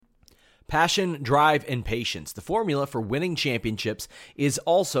Passion, drive, and patience. The formula for winning championships is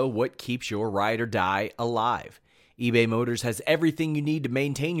also what keeps your ride or die alive. eBay Motors has everything you need to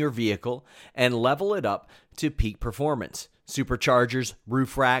maintain your vehicle and level it up to peak performance. Superchargers,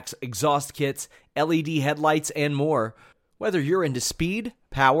 roof racks, exhaust kits, LED headlights, and more. Whether you're into speed,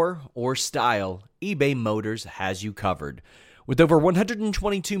 power, or style, eBay Motors has you covered. With over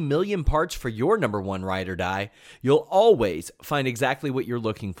 122 million parts for your number one ride or die, you'll always find exactly what you're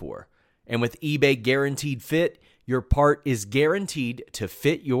looking for. And with eBay Guaranteed Fit, your part is guaranteed to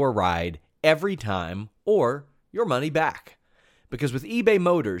fit your ride every time or your money back. Because with eBay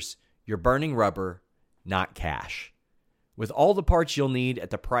Motors, you're burning rubber, not cash. With all the parts you'll need at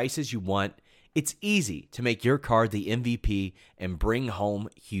the prices you want, it's easy to make your car the MVP and bring home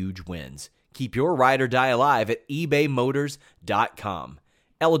huge wins. Keep your ride or die alive at ebaymotors.com.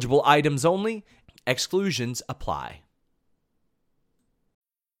 Eligible items only. Exclusions apply.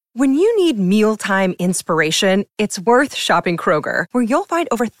 When you need mealtime inspiration, it's worth shopping Kroger, where you'll find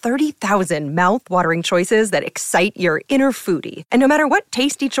over 30,000 mouth-watering choices that excite your inner foodie. And no matter what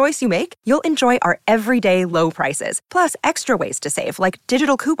tasty choice you make, you'll enjoy our everyday low prices, plus extra ways to save, like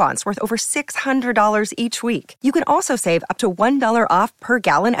digital coupons worth over $600 each week. You can also save up to $1 off per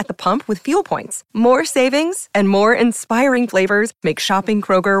gallon at the pump with fuel points. More savings and more inspiring flavors make shopping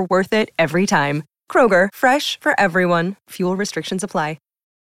Kroger worth it every time. Kroger, fresh for everyone. Fuel restrictions apply.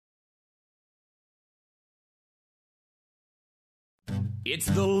 It's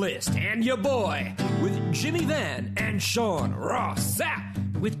The List and your boy with Jimmy Van and Sean Ross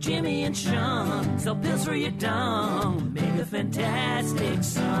Sapp. With Jimmy and Sean, sell pills for your dong. Make a fantastic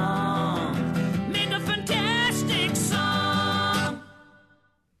song. Make a fantastic song.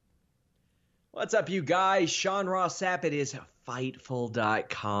 What's up, you guys? Sean Ross Sapp. It is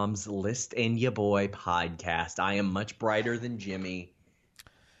Fightful.com's List and Your Boy podcast. I am much brighter than Jimmy.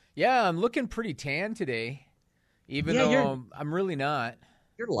 Yeah, I'm looking pretty tan today. Even though I'm really not.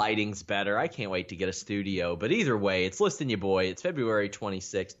 Your lighting's better. I can't wait to get a studio. But either way, it's List and Your Boy. It's February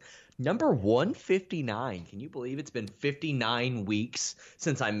 26th. Number 159. Can you believe it's been 59 weeks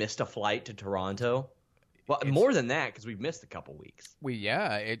since I missed a flight to Toronto? Well, more than that, because we've missed a couple weeks.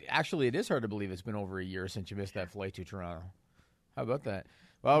 It is hard to believe it's been over a year since you missed that flight to Toronto. How about that?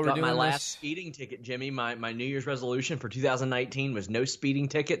 Well, got my last speeding ticket, Jimmy. My New Year's resolution for 2019 was no speeding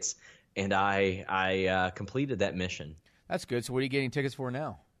tickets. And I completed that mission. That's good. So what are you getting tickets for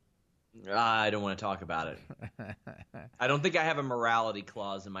now? I don't want to talk about it. I don't think I have a morality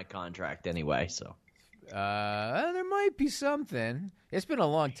clause in my contract anyway. So there might be something. It's been a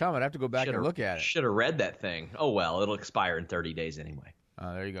long time. I'd have to go back and look at it. Should have read that thing. Oh, well, it'll expire in 30 days anyway.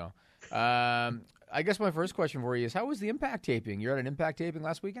 There you go. I guess my first question for you is, how was the Impact taping? You were at an Impact taping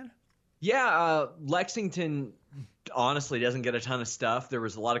last weekend? Yeah, Lexington honestly doesn't get a ton of stuff. There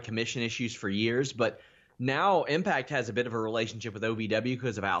was a lot of commission issues for years, but now Impact has a bit of a relationship with OVW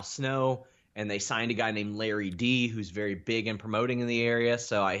because of Al Snow, and they signed a guy named Larry D, who's very big in promoting in the area.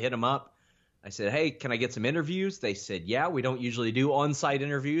 So I hit him up. I said, hey, can I get some interviews? They said, yeah, we don't usually do on-site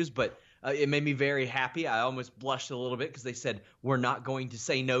interviews, but it made me very happy. I almost blushed a little bit because they said, we're not going to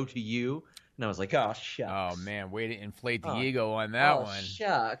say no to you. And I was like, oh, shucks. Oh, man, way to inflate the ego on that one.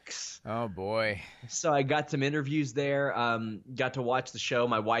 Shucks. Oh, boy. So I got some interviews there, got to watch the show.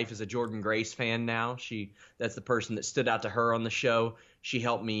 My wife is a Jordan Grace fan now. That's the person that stood out to her on the show. She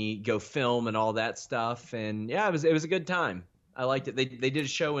helped me go film and all that stuff. And, yeah, it was a good time. I liked it. They did a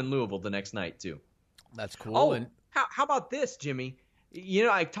show in Louisville the next night, too. That's cool. Oh, how about this, Jimmy? You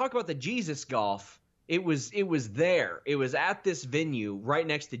know, I talk about the Jesus Golf. It was there. It was at this venue right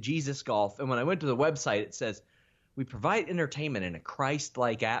next to Jesus Golf. And when I went to the website, it says, we provide entertainment in a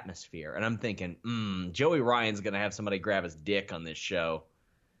Christ-like atmosphere. And I'm thinking, Joey Ryan's going to have somebody grab his dick on this show.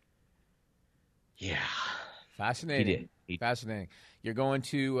 Yeah. Fascinating. He did. Fascinating. You're going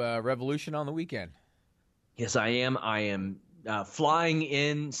to Revolution on the weekend. Yes, I am. I am flying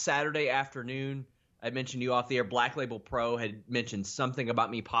in Saturday afternoon. I mentioned you off the air. Black Label Pro had mentioned something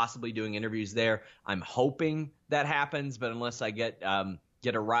about me possibly doing interviews there. I'm hoping that happens, but unless I get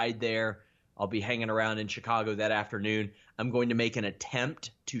a ride there, I'll be hanging around in Chicago that afternoon. I'm going to make an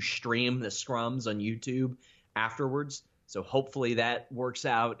attempt to stream the scrums on YouTube afterwards. So hopefully that works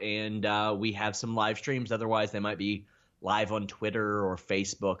out and we have some live streams. Otherwise, they might be live on Twitter or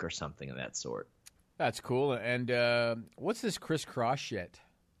Facebook or something of that sort. That's cool. And what's this Chris Cross shit?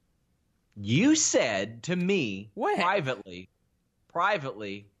 You said to me what?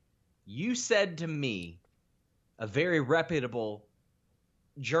 privately, you said to me, a very reputable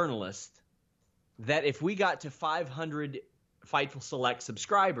journalist, that if we got to 500 Fightful Select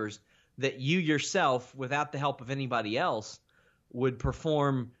subscribers, that you yourself, without the help of anybody else, would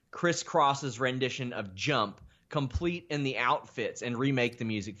perform Chris Cross's rendition of Jump, complete in the outfits, and remake the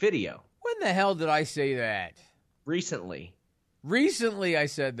music video. When the hell did I say that? Recently. Recently I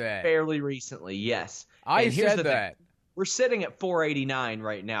said that. Fairly recently, yes. I And here's said the that. thing. We're sitting at 489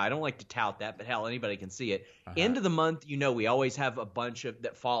 right now. I don't like to tout that, but hell, anybody can see it. End of the month, we always have a bunch of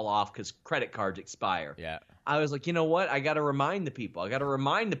that fall off because credit cards expire. Yeah. I was like, you know what? I got to remind the people.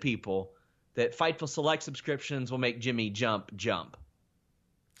 That Fightful Select subscriptions will make Jimmy jump.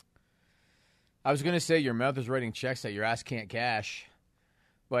 I was going to say your mouth is writing checks that your ass can't cash,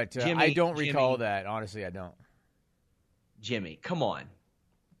 but Jimmy, I don't recall Jimmy. that. Honestly, I don't. Jimmy, come on.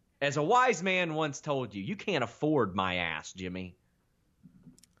 As a wise man once told you, you can't afford my ass, Jimmy.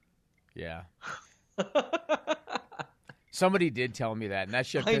 Yeah. Somebody did tell me that, and that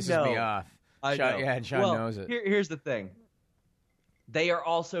shit I pisses know. me off. I Sean, know. yeah, and Sean Well, knows it. Here's the thing. They are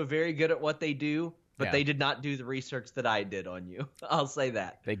also very good at what they do, but Yeah. they did not do the research that I did on you. I'll say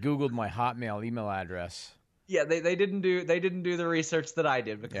that. They Googled my Hotmail email address. Yeah, they didn't do the research that I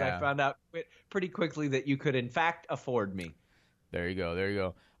did because Yeah. I found out pretty quickly that you could in fact afford me. There you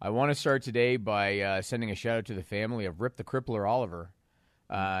go. I want to start today by sending a shout out to the family of Rip the Crippler Oliver.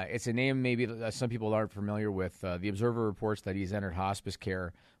 It's a name maybe that some people aren't familiar with. The Observer reports that he's entered hospice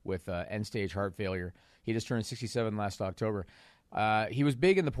care with end-stage heart failure. He just turned 67 last October. He was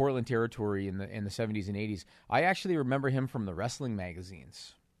big in the Portland territory in the 70s and 80s. I actually remember him from the wrestling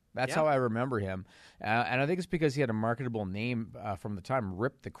magazines. That's how I remember him. And I think it's because he had a marketable name from the time,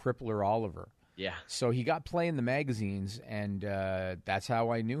 Rip the Crippler Oliver. Yeah. So he got play in the magazines, and that's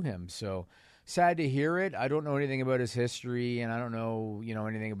how I knew him. So sad to hear it. I don't know anything about his history, and I don't know,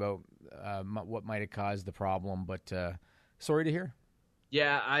 anything about what might have caused the problem. But sorry to hear.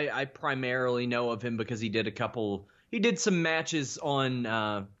 Yeah, I primarily know of him because he did some matches on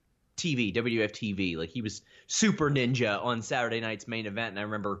TV, WFTV. Like he was Super Ninja on Saturday night's main event, and I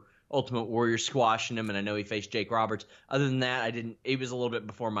remember Ultimate Warrior squashing him, and I know he faced Jake Roberts. Other than that, it was a little bit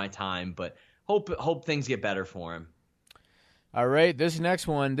before my time, but hope things get better for him. All right, this next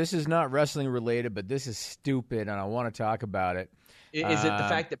one, this is not wrestling related, but this is stupid, and I want to talk about it. Is it the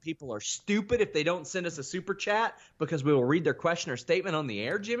fact that people are stupid if they don't send us a super chat because we will read their question or statement on the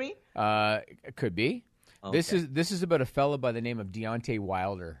air, Jimmy? It could be. Okay. This is about a fella by the name of Deontay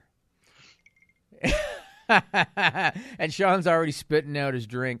Wilder. And Sean's already spitting out his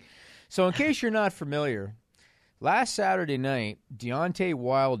drink. So in case you're not familiar, last Saturday night, Deontay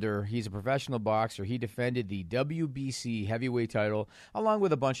Wilder, he's a professional boxer. He defended the WBC heavyweight title along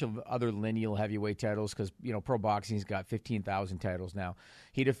with a bunch of other lineal heavyweight titles because, pro boxing's got 15,000 titles now.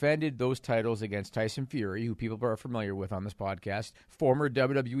 He defended those titles against Tyson Fury, who people are familiar with on this podcast, former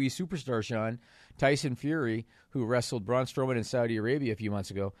WWE superstar Sean, Tyson Fury, who wrestled Braun Strowman in Saudi Arabia a few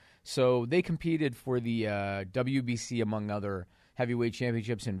months ago. So they competed for the WBC, among other heavyweight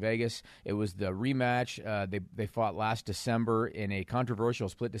championships in Vegas. It was the rematch. They fought last December in a controversial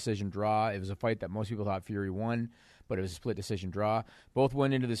split decision draw. It was a fight that most people thought Fury won, but it was a split decision draw. Both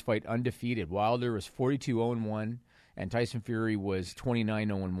went into this fight undefeated. Wilder was 42-0-1, and Tyson Fury was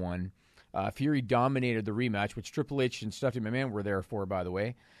 29-0-1. Fury dominated the rematch, which Triple H and Stephanie McMahon were there for, by the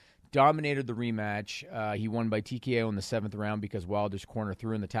way. Dominated the rematch. He won by TKO in the 7th round because Wilder's corner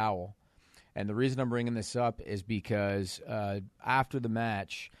threw in the towel. And the reason I'm bringing this up is because after the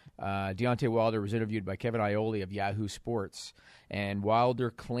match, Deontay Wilder was interviewed by Kevin Aioli of Yahoo Sports. And Wilder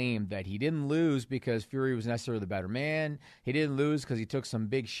claimed that he didn't lose because Fury was necessarily the better man. He didn't lose because he took some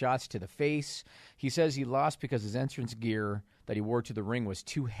big shots to the face. He says he lost because his entrance gear that he wore to the ring was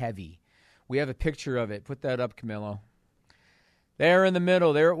too heavy. We have a picture of it. Put that up, Camilo. There in the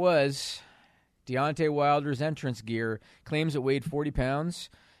middle, there it was. Deontay Wilder's entrance gear claims it weighed 40 pounds.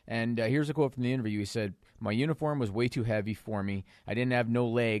 And here's a quote from the interview. He said, "My uniform was way too heavy for me. I didn't have no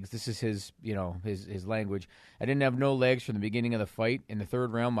legs." This is his language. "I didn't have no legs from the beginning of the fight. In the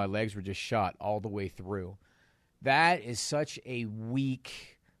 3rd round, my legs were just shot all the way through." That is such a weak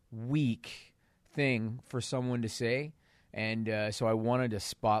thing for someone to say. And so I wanted to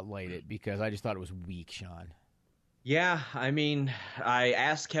spotlight it because I just thought it was weak, Sean. Yeah, I mean, I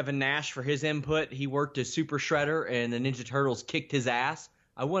asked Kevin Nash for his input. He worked as Super Shredder, and the Ninja Turtles kicked his ass.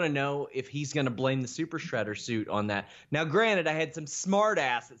 I want to know if he's going to blame the Super Shredder suit on that. Now, granted, I had some smart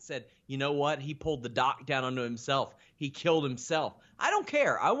ass that said, you know what? He pulled the dock down onto himself. He killed himself. I don't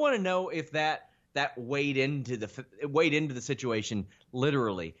care. I want to know if that weighed into the situation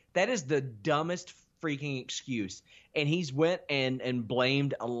literally. That is the dumbest freaking excuse. And he's went and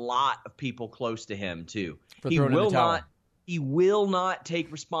blamed a lot of people close to him too. He will not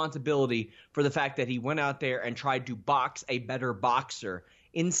take responsibility for the fact that he went out there and tried to box a better boxer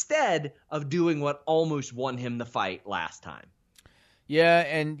instead of doing what almost won him the fight last time. Yeah,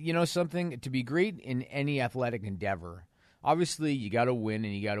 and you know something? To be great in any athletic endeavor, obviously you got to win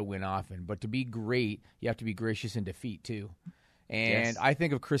and you got to win often. But to be great, you have to be gracious in defeat too. And Yes. I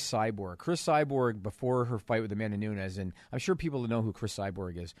think of Chris Cyborg. Chris Cyborg, before her fight with Amanda Nunes, and I'm sure people know who Chris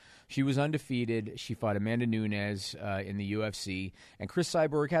Cyborg is. She was undefeated. She fought Amanda Nunes in the UFC. And Chris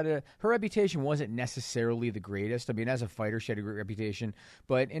Cyborg her reputation wasn't necessarily the greatest. I mean, as a fighter, she had a great reputation.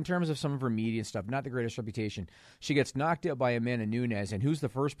 But in terms of some of her media and stuff, not the greatest reputation. She gets knocked out by Amanda Nunes. And who's the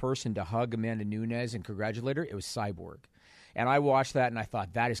first person to hug Amanda Nunes and congratulate her? It was Cyborg. And I watched that, and I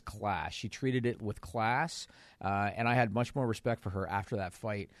thought, that is class. She treated it with class, and I had much more respect for her after that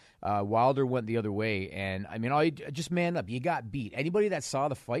fight. Wilder went the other way, and, I mean, just man up. You got beat. Anybody that saw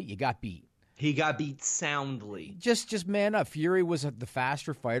the fight, you got beat. He got beat soundly. Just man up. Fury was the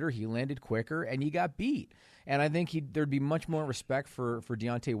faster fighter. He landed quicker, and he got beat. And I think there'd be much more respect for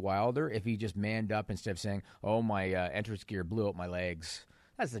Deontay Wilder if he just manned up instead of saying, oh, my entrance gear blew out my legs.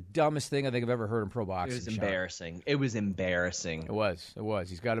 That's the dumbest thing I think I've ever heard in pro boxing. It was embarrassing. It was embarrassing. It was.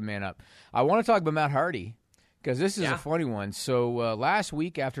 He's got to man up. I want to talk about Matt Hardy because this is a funny one. So last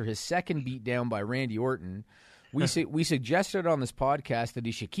week, after his second beatdown by Randy Orton, we suggested on this podcast that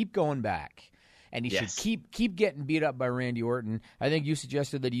he should keep going back. And he should keep getting beat up by Randy Orton. I think you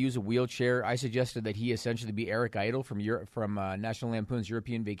suggested that he use a wheelchair. I suggested that he essentially be Eric Idle from National Lampoon's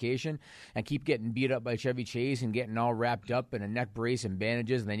European Vacation and keep getting beat up by Chevy Chase and getting all wrapped up in a neck brace and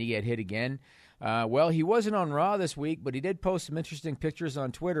bandages, and then he get hit again. Well, he wasn't on Raw this week, but he did post some interesting pictures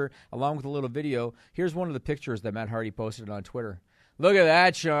on Twitter along with a little video. Here's one of the pictures that Matt Hardy posted on Twitter. Look at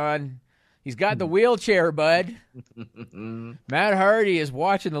that, Sean. He's got the wheelchair, bud. Matt Hardy is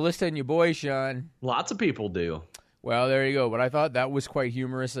watching the list on your boy, Sean. Lots of people do. Well, there you go. But I thought that was quite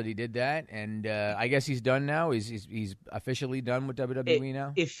humorous that he did that, and I guess he's done now. He's officially done with WWE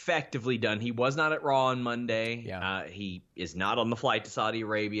now? Effectively done. He was not at Raw on Monday. Yeah. He is not on the flight to Saudi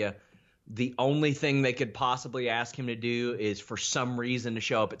Arabia. The only thing they could possibly ask him to do is for some reason to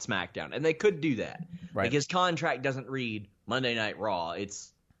show up at SmackDown, and they could do that. Right. Like his contract doesn't read Monday Night Raw.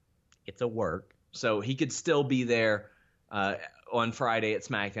 It's a work. So he could still be there on Friday at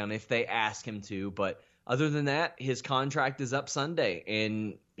SmackDown if they ask him to. But other than that, his contract is up Sunday,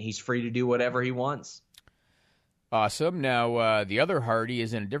 and he's free to do whatever he wants. Awesome. Now, the other Hardy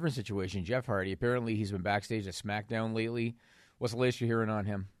is in a different situation. Jeff Hardy. Apparently, he's been backstage at SmackDown lately. What's the latest you're hearing on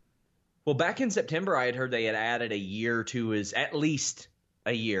him? Well, back in September, I had heard they had added a year to his – at least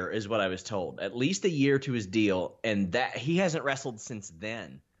a year is what I was told. At least a year to his deal, and that he hasn't wrestled since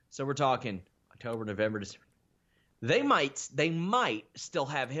then. So we're talking October, November, December. They might still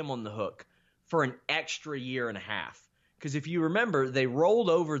have him on the hook for an extra year and a half. Because if you remember, they rolled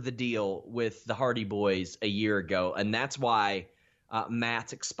over the deal with the Hardy Boys a year ago, and that's why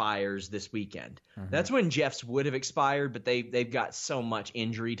Matt's expires this weekend. Mm-hmm. That's when Jeff's would have expired, but they've got so much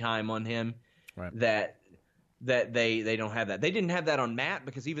injury time on him that they don't have that. They didn't have that on Matt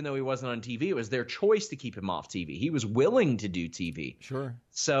because even though he wasn't on TV, it was their choice to keep him off TV. He was willing to do TV. Sure.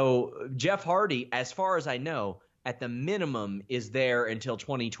 So Jeff Hardy, as far as I know, at the minimum is there until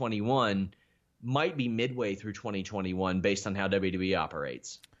 2021, might be midway through 2021 based on how WWE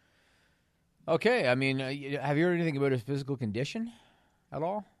operates. Okay. I mean, have you heard anything about his physical condition at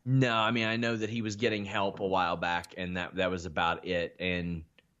all? No. I mean, I know that he was getting help a while back, and that was about it. And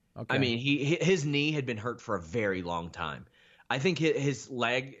okay. I mean, his knee had been hurt for a very long time. I think his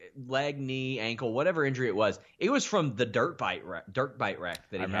leg, knee, ankle, whatever injury it was from the dirt bike wreck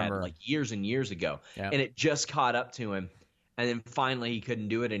that he had like years and years ago. Yeah. And it just caught up to him. And then finally he couldn't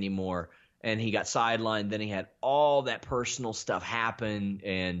do it anymore. And he got sidelined. Then he had all that personal stuff happen.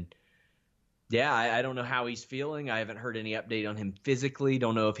 And yeah, I don't know how he's feeling. I haven't heard any update on him physically.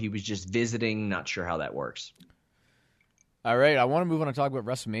 Don't know if he was just visiting. Not sure how that works. All right, I want to move on and talk about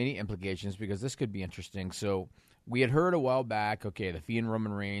WrestleMania implications because this could be interesting. So we had heard a while back, okay, the Fiend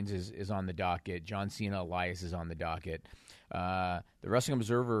Roman Reigns is on the docket. John Cena Elias is on the docket. The Wrestling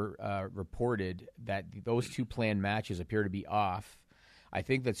Observer reported that those two planned matches appear to be off. I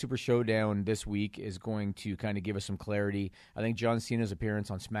think that Super Showdown this week is going to kind of give us some clarity. I think John Cena's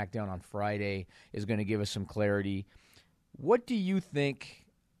appearance on SmackDown on Friday is going to give us some clarity. What do you think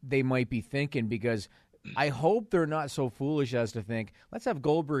they might be thinking? Because I hope they're not so foolish as to think, let's have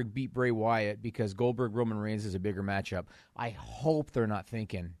Goldberg beat Bray Wyatt because Goldberg-Roman Reigns is a bigger matchup. I hope they're not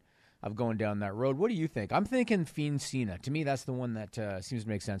thinking of going down that road. What do you think? I'm thinking Fiend Cena. To me, that's the one that seems to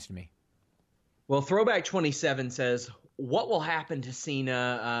make sense to me. Well, Throwback 27 says, what will happen to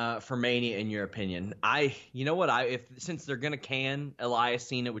Cena for Mania in your opinion? You know what? Since they're going to can Elias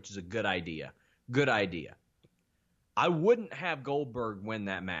Cena, which is a good idea. I wouldn't have Goldberg win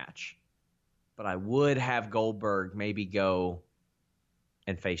that match. But I would have Goldberg maybe go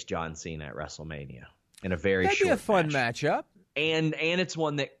and face John Cena at WrestleMania in a very That'd short be a fun match. matchup. And it's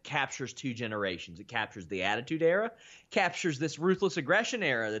one that captures two generations. It captures the Attitude Era, captures this Ruthless Aggression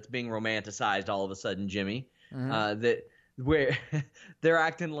era that's being romanticized all of a sudden, Jimmy. That where they're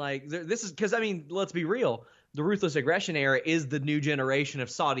acting like this is because, I mean, let's be real. The Ruthless Aggression era is the new generation of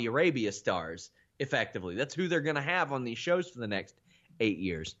Saudi Arabia stars, effectively. That's who they're going to have on these shows for the next 8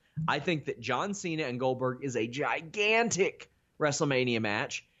 years. I think that John Cena and Goldberg is a gigantic WrestleMania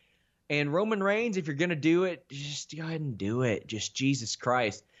match. And Roman Reigns, if you're going to do it, just go ahead and do it. Just Jesus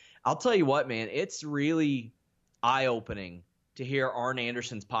Christ. I'll tell you what, man, it's really eye-opening to hear Arn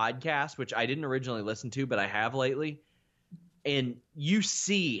Anderson's podcast, which I didn't originally listen to, but I have lately. And you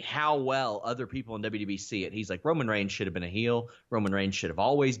see how well other people in WWE see it. He's like, Roman Reigns should have been a heel. Roman Reigns should have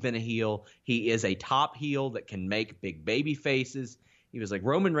always been a heel. He is a top heel that can make big baby faces. He was like,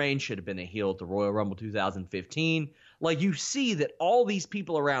 Roman Reigns should have been a heel at the Royal Rumble 2015. Like, you see that all these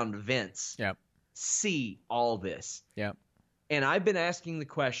people around Vince see all this. Yep. And I've been asking the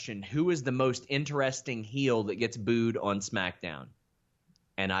question, who is the most interesting heel that gets booed on SmackDown?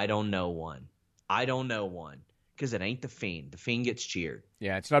 And I don't know one. Because it ain't The Fiend. The Fiend gets cheered.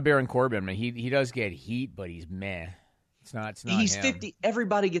 Yeah, it's not Baron Corbin. I mean, he does get heat, but he's meh. It's not He's him. 50.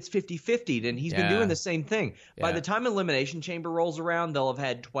 Everybody gets 50-50'd, and he's been doing the same thing. By the time Elimination Chamber rolls around, they'll have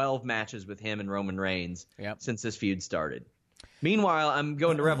had 12 matches with him and Roman Reigns since this feud started. Meanwhile, I'm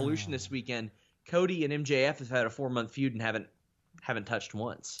going to Revolution this weekend. Cody and MJF have had a 4-month feud and haven't touched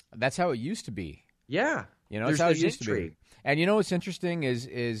once. That's how it used to be. Yeah. That's how it used to be. And what's interesting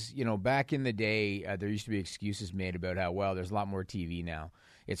is back in the day, there used to be excuses made about how, well, there's a lot more TV now.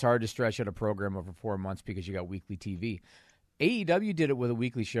 It's hard to stretch out a program over 4 months because you got weekly TV. AEW did it with a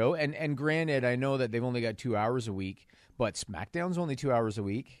weekly show, and granted, I know that they've only got 2 hours a week, but SmackDown's only 2 hours a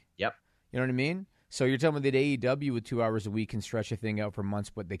week. Yep. You know what I mean? So you're telling me that AEW with 2 hours a week can stretch a thing out for months,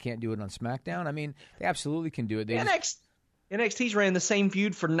 but they can't do it on SmackDown? I mean, they absolutely can do it. NXT's ran the same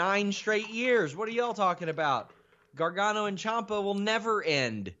feud for 9 straight years. What are y'all talking about? Gargano and Ciampa will never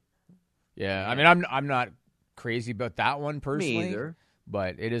end. Yeah, I mean, I'm not crazy about that one personally. Me either.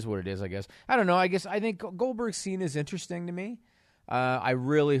 But it is what it is, I guess. I don't know. I think Goldberg's scene is interesting to me. I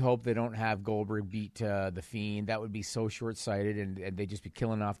really hope they don't have Goldberg beat The Fiend. That would be so short-sighted, and they'd just be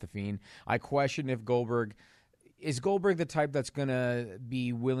killing off The Fiend. I question if is Goldberg the type that's going to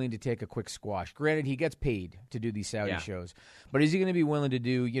be willing to take a quick squash? Granted, he gets paid to do these Saudi shows. But is he going to be willing to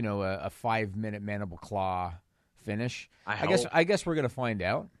do, a 5-minute mandible claw finish? I guess we're going to find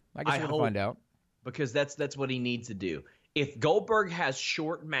out. We're going to find out. Because that's what he needs to do. If Goldberg has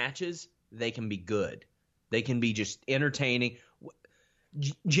short matches, they can be good. They can be just entertaining.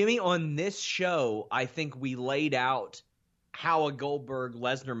 Jimmy, on this show, I think we laid out how a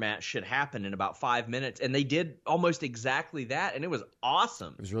Goldberg-Lesnar match should happen in about 5 minutes, and they did almost exactly that, and it was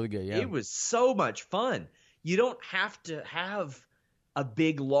awesome. It was really good, yeah. It was so much fun. You don't have to have a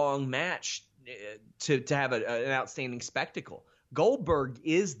big, long match to have an outstanding spectacle. Goldberg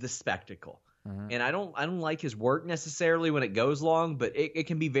is the spectacle. And I don't like his work necessarily when it goes long, but it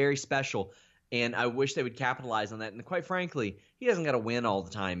can be very special. And I wish they would capitalize on that. And quite frankly, he doesn't got to win all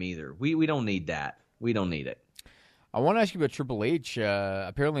the time either. We don't need that. We don't need it. I want to ask you about Triple H.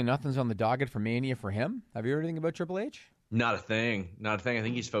 Apparently nothing's on the docket for Mania for him. Have you heard anything about Triple H? Not a thing. I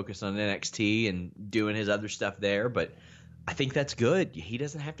think he's focused on NXT and doing his other stuff there. But I think that's good. He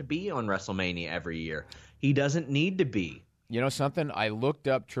doesn't have to be on WrestleMania every year. He doesn't need to be. You know something? I looked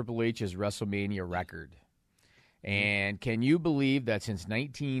up Triple H's WrestleMania record. And can you believe that since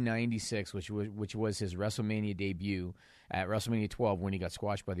 1996, which was his WrestleMania debut at WrestleMania 12 when he got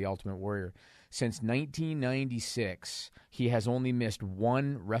squashed by the Ultimate Warrior, since 1996, he has only missed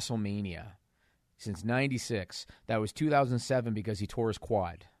one WrestleMania. Since 96. That was 2007 because he tore his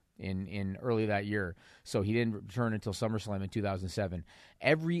quad in early that year. So he didn't return until SummerSlam in 2007.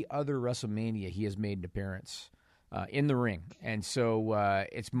 Every other WrestleMania he has made an appearance in the ring. And so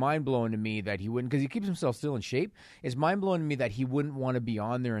it's mind-blowing to me that he wouldn't, because he keeps himself still in shape, it's mind-blowing to me that he wouldn't want to be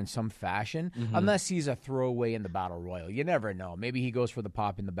on there in some fashion unless he's a throwaway in the Battle Royal. You never know. Maybe he goes for the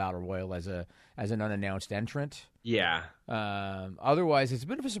pop in the Battle Royal as an unannounced entrant. Yeah. Otherwise, it's a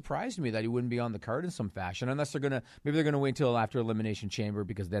bit of a surprise to me that he wouldn't be on the card in some fashion, unless they're gonna wait until after Elimination Chamber,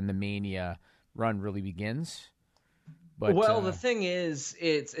 because then the Mania run really begins. But the thing is,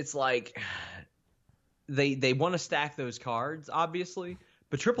 it's like they want to stack those cards, obviously,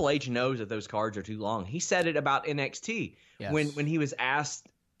 but Triple H knows that those cards are too long. He said it about NXT when he was asked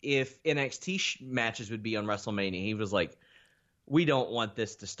if NXT matches would be on WrestleMania. He was like, we don't want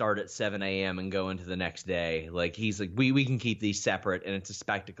this to start at 7 a.m. and go into the next day. Like, he's like, we can keep these separate, and it's a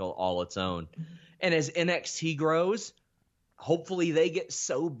spectacle all its own. And as NXT grows, hopefully they get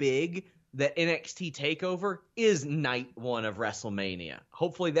so big that NXT TakeOver is night one of WrestleMania.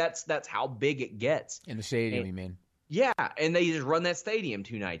 Hopefully that's how big it gets. In the stadium, you mean? Yeah, and they just run that stadium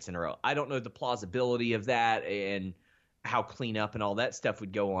 2 nights in a row. I don't know the plausibility of that and how cleanup and all that stuff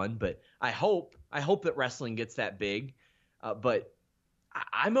would go on, but I hope that wrestling gets that big. But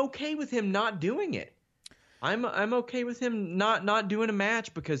I'm okay with him not doing it. I'm okay with him not doing a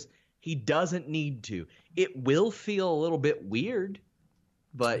match because he doesn't need to. It will feel a little bit weird.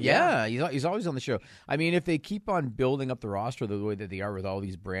 But yeah, he's always on the show. I mean, if they keep on building up the roster the way that they are with all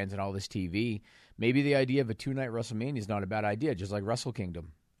these brands and all this TV, maybe the idea of a 2-night WrestleMania is not a bad idea, just like Wrestle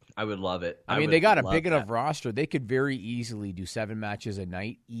Kingdom. I would love it. I mean, they got a big enough roster. They could very easily do 7 matches a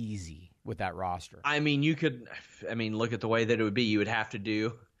night, easy, with that roster. I mean, look at the way that it would be. You would have to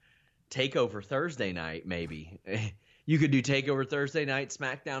do TakeOver Thursday night, maybe. You could do TakeOver Thursday night,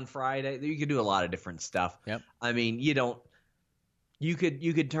 SmackDown Friday. You could do a lot of different stuff. Yep. I mean, You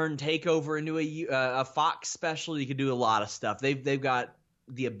could turn TakeOver into a Fox special. You could do a lot of stuff. They've got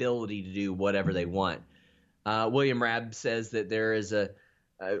the ability to do whatever they want. William Rabb says that there is a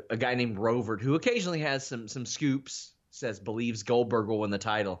guy named Rovert who occasionally has some scoops. Says believes Goldberg will win the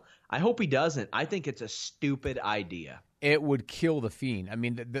title. I hope he doesn't. I think it's a stupid idea. It would kill the Fiend. I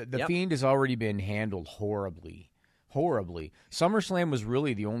mean, the Fiend has already been handled horribly. SummerSlam was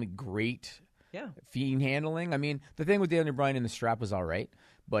really the only great. Yeah. Fiend handling. I mean, the thing with Daniel Bryan and the strap was all right,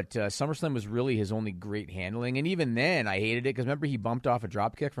 but SummerSlam was really his only great handling. And even then, I hated it because remember he bumped off a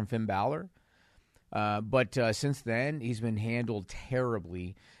dropkick from Finn Balor? But since then, he's been handled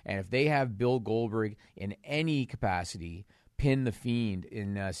terribly. And if they have Bill Goldberg in any capacity pin the Fiend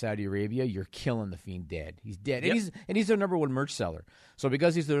in Saudi Arabia, you're killing the Fiend dead. He's dead. Yep. And he's their number one merch seller. So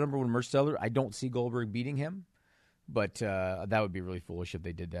because he's their number one merch seller, I don't see Goldberg beating him. But that would be really foolish if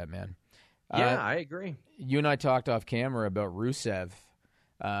they did that, man. Yeah, I agree. You and I talked off camera about Rusev.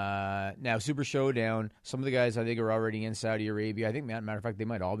 Now, Super Showdown, some of the guys I think are already in Saudi Arabia. I think, matter of fact, they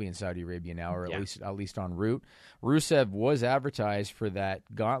might all be in Saudi Arabia now, or at least en route. Rusev was advertised for that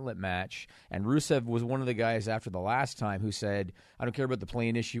gauntlet match, and Rusev was one of the guys after the last time who said, I don't care about the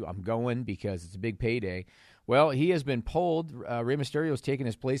plane issue, I'm going because it's a big payday. Well, he has been pulled. Rey Mysterio's taken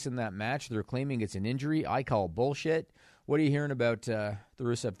his place in that match. They're claiming it's an injury. I call bullshit. What are you hearing about the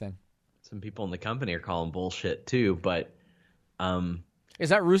Rusev thing? Some people in the company are calling bullshit too, but is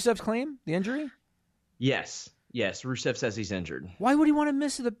that Rusev's claim, the injury? Yes. Rusev says he's injured. Why would he want to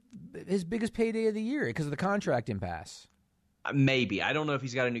miss his biggest payday of the year? Because of the contract impasse. Maybe. I don't know if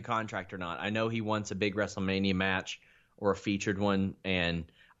he's got a new contract or not. I know he wants a big WrestleMania match or a featured one, and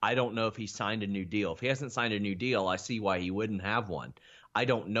I don't know if he signed a new deal. If he hasn't signed a new deal, I see why he wouldn't have one. I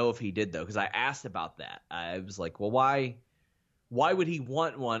don't know if he did, though, because I asked about that. I was like, well, why would he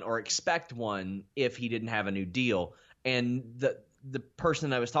want one or expect one if he didn't have a new deal? And the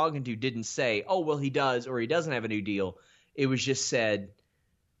person I was talking to didn't say, oh, well, he does or he doesn't have a new deal. It was just said,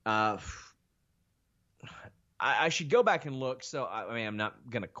 I should go back and look. So, I mean, I'm not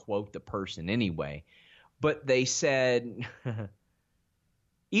going to quote the person anyway. But they said,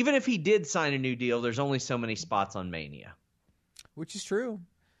 even if he did sign a new deal, there's only so many spots on Mania. Which is true.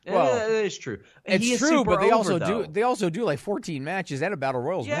 Well, it is true. It's true, but they also do like 14 matches and a Battle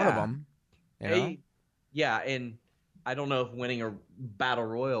Royal is one of them. You know? Yeah, and I don't know if winning a Battle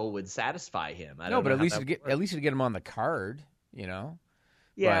Royal would satisfy him. But at least to get him on the card, you know.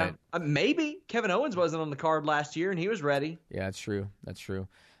 Yeah, maybe Kevin Owens wasn't on the card last year and he was ready. Yeah, that's true.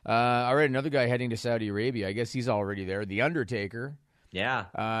 All right, another guy heading to Saudi Arabia. I guess he's already there. The Undertaker. Yeah.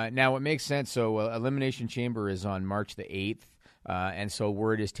 Now it makes sense. So Elimination Chamber is on March the 8th. And so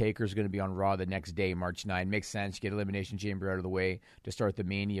word is Taker's going to be on Raw the next day, March 9. Makes sense. Get Elimination Chamber out of the way to start the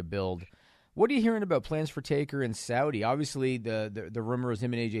Mania build. What are you hearing about plans for Taker in Saudi? Obviously, the rumor is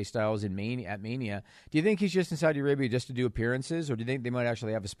him and AJ Styles at Mania. Do you think he's just in Saudi Arabia just to do appearances, or do you think they might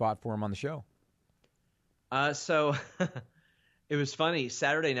actually have a spot for him on the show? So it was funny.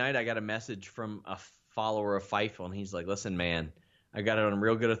 Saturday night, I got a message from a follower of Fightful, and he's like, listen, man, I got it on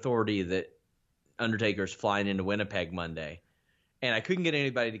real good authority that Undertaker's flying into Winnipeg Monday. And I couldn't get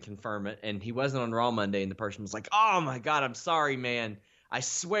anybody to confirm it, and he wasn't on Raw Monday, and the person was like, oh, my God, I'm sorry, man. I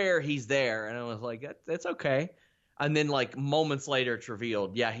swear he's there. And I was like, that's okay. And then, like, moments later, it's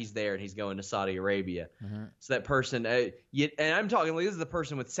revealed, yeah, he's there, and he's going to Saudi Arabia. Mm-hmm. So that person, and I'm talking, like, this is the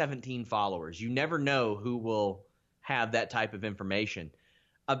person with 17 followers. You never know who will have that type of information.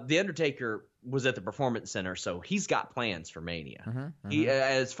 The Undertaker was at the Performance Center, so he's got plans for Mania. Mm-hmm. He,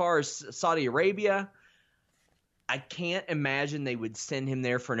 as far as Saudi Arabia, I can't imagine they would send him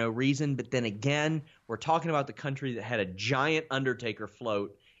there for no reason. But then again, we're talking about the country that had a giant Undertaker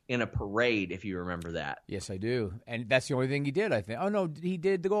float in a parade, if you remember that. Yes, I do. And that's the only thing he did, I think. Oh, no, he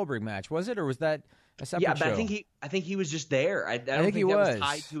did the Goldberg match, was it? Or was that a separate show? Yeah, but I think he was just there. I don't think he that was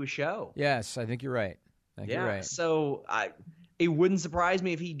tied to a show. Yes, I think you're right. You're right. So it wouldn't surprise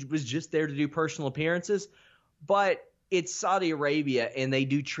me if he was just there to do personal appearances. But it's Saudi Arabia, and they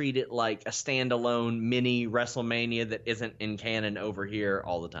do treat it like a standalone mini WrestleMania that isn't in canon over here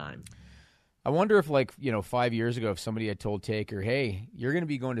all the time. I wonder if, 5 years ago, if somebody had told Taker, hey, you're going to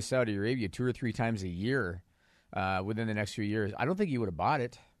be going to Saudi Arabia 2 or 3 times a year within the next few years, I don't think he would have bought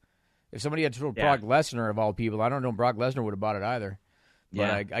it. If somebody had told Brock Lesnar, of all people, I don't know Brock Lesnar would have bought it either.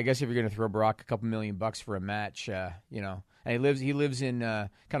 But I guess if you're going to throw Brock a couple $1 million for a match, and he lives in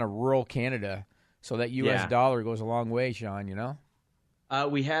kind of rural Canada, so that U.S. dollar goes a long way, Sean,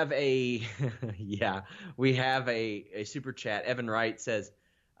 We have a we have a super chat. Evan Wright says,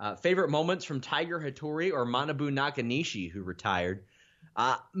 favorite moments from Tiger Hattori or Manabu Nakanishi, who retired.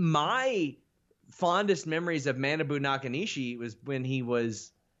 My fondest memories of Manabu Nakanishi was when he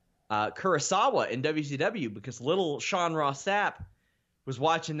was Kurosawa in WCW, because little Sean Ross Sapp was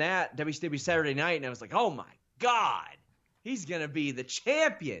watching that WCW Saturday Night, and I was like, oh my God, he's going to be the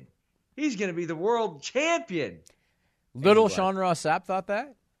champion. He's going to be the world champion. Little Sean Ross Sapp thought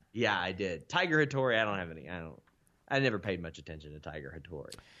that? Yeah, I did. Tiger Hattori, I never paid much attention to Tiger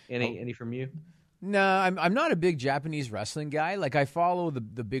Hattori. Any from you? No, I'm not a big Japanese wrestling guy. Like, I follow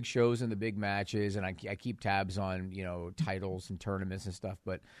the big shows and the big matches, and I keep tabs on, titles and tournaments and stuff.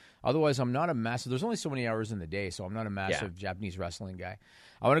 But otherwise, I'm not a massive – there's only so many hours in the day, so I'm not a massive Japanese wrestling guy.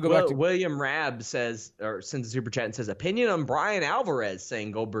 I want to go back to – William Rabb sends a super chat and says, opinion on Brian Alvarez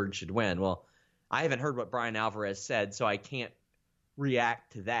saying Goldberg should win. Well, I haven't heard what Brian Alvarez said, so I can't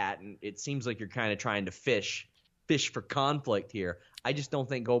react to that. And it seems like you're kind of trying to fish for conflict here. I just don't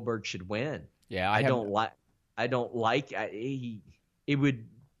think Goldberg should win. Yeah, it would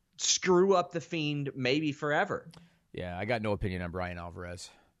screw up the Fiend maybe forever. Yeah, I got no opinion on Brian Alvarez.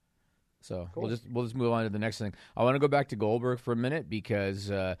 So cool. we'll just move on to the next thing. I want to go back to Goldberg for a minute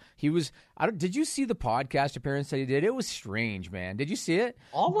because he was. Did you see the podcast appearance that he did? It was strange, man. Did you see it?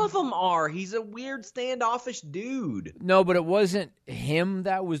 All of them are. He's a weird standoffish dude. No, but it wasn't him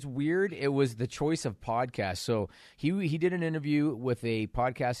that was weird. It was the choice of podcast. So he did an interview with a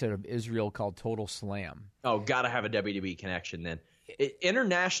podcast out of Israel called Total Slam. Oh, gotta have a WWE connection then.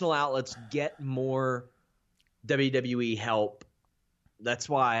 International outlets get more WWE help. That's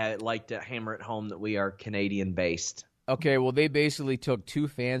why I like to hammer it home that we are Canadian-based. Okay, well, they basically took 2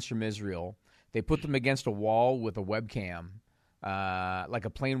 fans from Israel. They put them against a wall with a webcam, like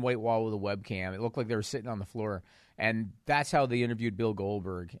a plain white wall with a webcam. It looked like they were sitting on the floor. And that's how they interviewed Bill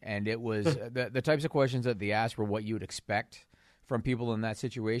Goldberg. And it was the types of questions that they asked were what you would expect from people in that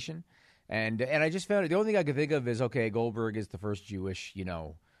situation. And I just found it. The only thing I could think of is, okay, Goldberg is the first Jewish,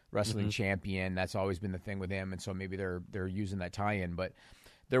 wrestling champion. That's always been the thing with him, and so maybe they're using that tie-in. But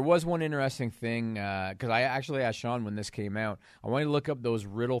there was one interesting thing, because I actually asked Sean when this came out, I wanted to look up those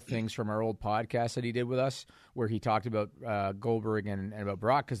riddle things from our old podcast that he did with us, where he talked about Goldberg and about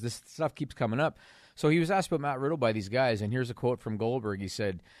Brock, because this stuff keeps coming up. So he was asked about Matt Riddle by these guys, and here's a quote from Goldberg. He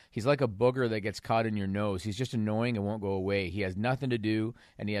said, he's like a booger that gets caught in your nose. He's just annoying and won't go away. He has nothing to do,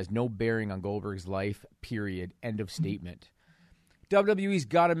 and he has no bearing on Goldberg's life, period. End of statement. WWE's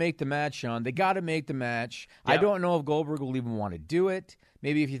got to make the match, Sean. They got to make the match. Yep. I don't know if Goldberg will even want to do it.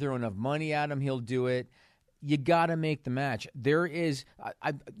 Maybe if you throw enough money at him, he'll do it. You got to make the match. There is,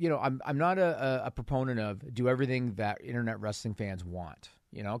 I'm not a proponent of do everything that internet wrestling fans want,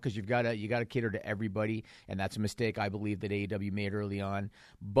 because you got to cater to everybody, and that's a mistake I believe that AEW made early on.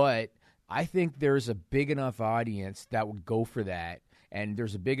 But I think there's a big enough audience that would go for that. And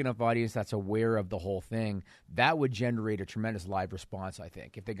there's a big enough audience that's aware of the whole thing, that would generate a tremendous live response, I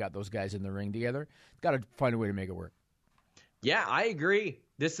think, if they got those guys in the ring together. Got to find a way to make it work. Yeah, I agree.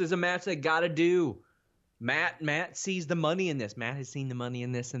 This is a match they got to do. Matt sees the money in this. Matt has seen the money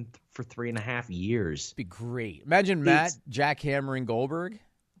in this for 3.5 years. It'd be great. Imagine Matt jackhammering Goldberg.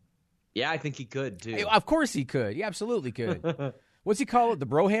 Yeah, I think he could, too. Of course he could. He absolutely could. What's he call it? The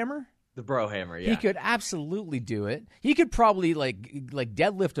bro hammer? The bro hammer, yeah. He could absolutely do it. He could probably like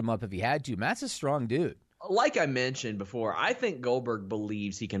deadlift him up if he had to. Matt's a strong dude. Like I mentioned before, I think Goldberg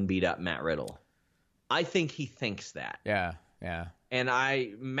believes he can beat up Matt Riddle. I think he thinks that. Yeah. And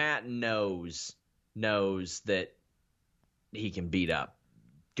Matt knows that he can beat up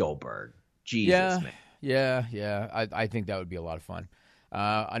Goldberg. Jesus, man. Yeah. I think that would be a lot of fun.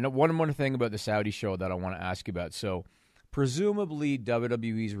 I know one more thing about the Saudi show that I want to ask you about. So, presumably,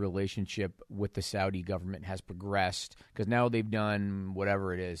 WWE's relationship with the Saudi government has progressed because now they've done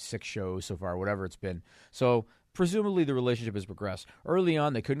whatever it is, 6 shows so far, whatever it's been. So presumably the relationship has progressed. Early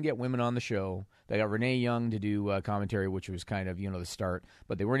on, they couldn't get women on the show. They got Renee Young to do commentary, which was kind of, the start,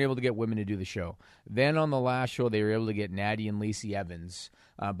 but they weren't able to get women to do the show. Then on the last show, they were able to get Natty and Lacey Evans,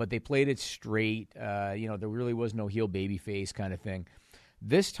 but they played it straight. There really was no heel baby face kind of thing.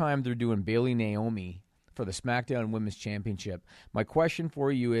 This time, they're doing Bayley Naomi for the SmackDown Women's Championship. My question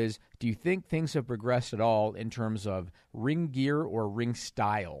for you is, do you think things have progressed at all in terms of ring gear or ring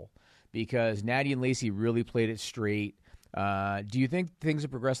style? Because Natty and Lacey really played it straight. Do you think things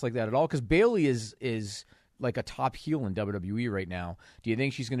have progressed like that at all? Because Bayley is like a top heel in WWE right now. Do you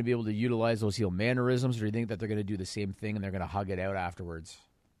think she's going to be able to utilize those heel mannerisms, or do you think that they're going to do the same thing and they're going to hug it out afterwards?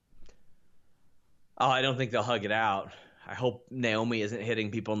 Oh, I don't think they'll hug it out. I hope Naomi isn't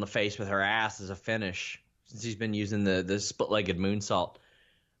hitting people in the face with her ass as a finish, since she's been using the split-legged moonsault.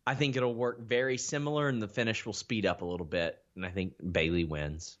 I think it'll work very similar, and the finish will speed up a little bit, and I think Bayley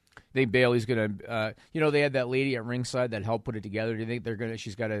wins. I think Bayley's going to, they had that lady at ringside that helped put it together. Do you think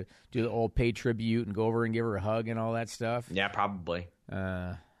she's got to do the old pay tribute and go over and give her a hug and all that stuff? Yeah, probably.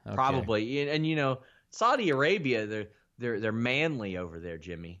 Okay. Probably. And Saudi Arabia, they're manly over there,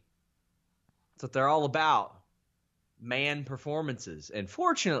 Jimmy. That's what they're all about. Man performances. And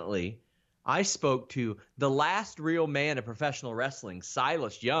fortunately, I spoke to the last real man of professional wrestling,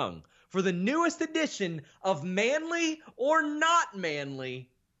 Silas Young, for the newest edition of Manly or Not Manly.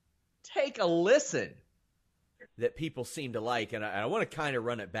 Take a listen. That people seem to like, and I want to kind of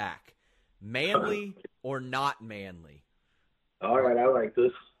run it back. Manly or Not Manly? All right, I like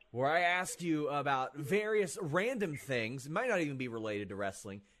this. Where I ask you about various random things, might not even be related to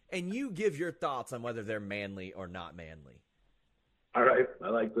wrestling, and you give your thoughts on whether they're manly or not manly. All right, I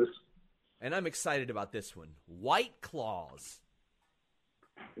like this. And I'm excited about this one. White Claws.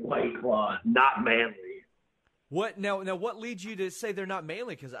 White Claw, not manly. What now? What leads you to say they're not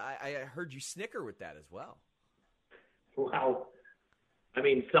manly? Because I heard you snicker with that as well. Well, I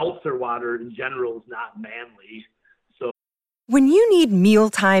mean, seltzer water in general is not manly. When you need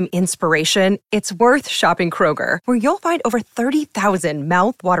mealtime inspiration, it's worth shopping Kroger, where you'll find over 30,000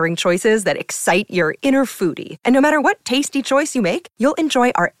 mouth-watering choices that excite your inner foodie. And no matter what tasty choice you make, you'll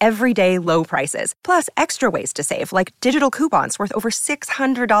enjoy our everyday low prices, plus extra ways to save, like digital coupons worth over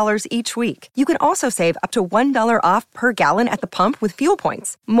 $600 each week. You can also save up to $1 off per gallon at the pump with fuel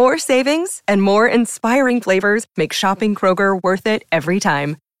points. More savings and more inspiring flavors make shopping Kroger worth it every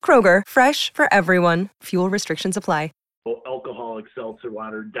time. Kroger, fresh for everyone. Fuel restrictions apply. Alcoholic seltzer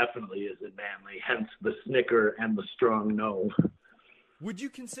water definitely isn't manly, hence the snicker and the strong no. Would you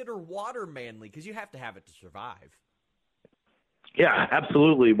consider water manly? Because you have to have it to survive. Yeah,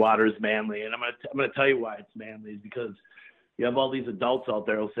 absolutely water is manly, and I'm gonna tell you why it's manly, is because you have all these adults out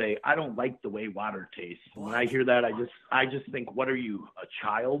there who'll say, I don't like the way water tastes. When I hear that, I just think, what are you, a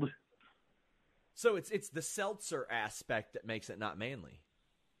child? So it's the seltzer aspect that makes it not manly.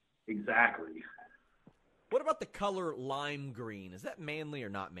 Exactly. What about the color lime green? Is that manly or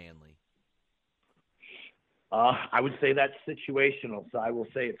not manly? I would say that's situational, so I will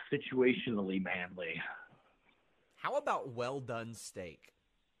say it's situationally manly. How about well-done steak?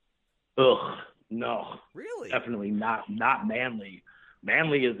 Ugh, no. Really? Definitely not manly.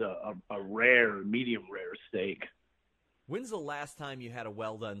 Manly is a rare, medium rare steak. When's the last time you had a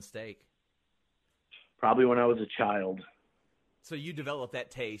well-done steak? Probably when I was a child. So you developed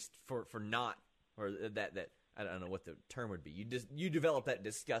that taste for not, or that I don't know what the term would be. You developed that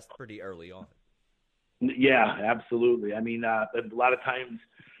disgust pretty early on. Yeah, absolutely. I mean, a lot of times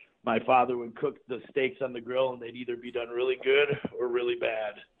my father would cook the steaks on the grill, and they'd either be done really good or really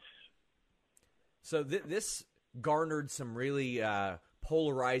bad. So this garnered some really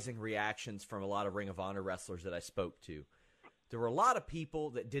polarizing reactions from a lot of Ring of Honor wrestlers that I spoke to. There were a lot of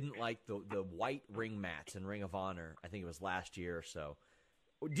people that didn't like the white ring mats in Ring of Honor. I think it was last year or so.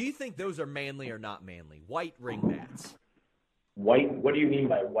 Do you think those are manly or not manly? White ring mats. White? What do you mean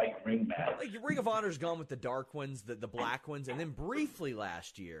by white ring mats? Like Ring of Honor's gone with the dark ones, the black ones, and then briefly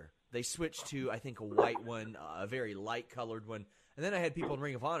last year they switched to, I think, a white one, a very light colored one. And then I had people in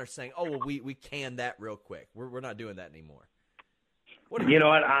Ring of Honor saying, "Oh, well, we canned that real quick. We're not doing that anymore." You know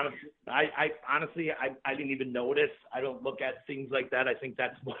what? Honestly, I didn't even notice. I don't look at things like that. I think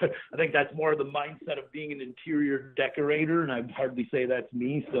that's more of the mindset of being an interior decorator, and I'd hardly say that's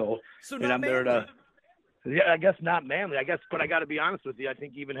me. So not I'm manly. there to. Yeah, I guess not manly. I guess, but I got to be honest with you. I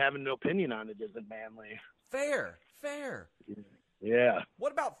think even having an opinion on it isn't manly. Fair. Yeah.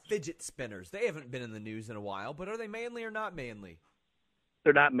 What about fidget spinners? They haven't been in the news in a while, but are they manly or not manly?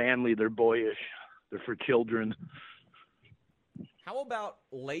 They're not manly. They're boyish. They're for children. How about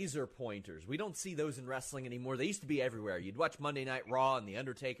laser pointers? We don't see those in wrestling anymore. They used to be everywhere. You'd watch Monday Night Raw and The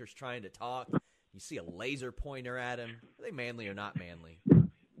Undertaker's trying to talk. You see a laser pointer at him. Are they manly or not manly?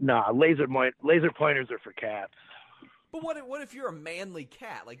 Nah, laser pointers are for cats. But what if you're a manly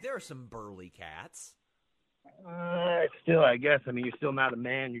cat? Like, there are some burly cats. Still, I guess. I mean, you're still not a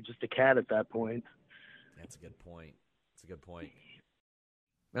man. You're just a cat at that point. That's a good point.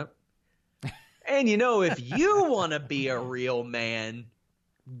 Yep. And, if you want to be a real man,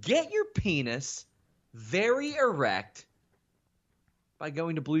 get your penis very erect by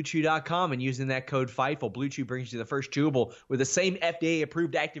going to BlueChew.com and using that code FIGHTFUL. Blue Chew brings you the first chewable with the same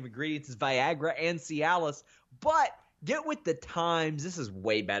FDA-approved active ingredients as Viagra and Cialis, but get with the times. This is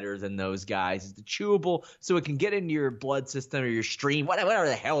way better than those guys. It's the chewable, so it can get into your blood system or your stream, whatever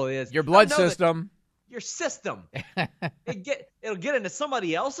the hell it is. Your blood system. Your system. It'll get into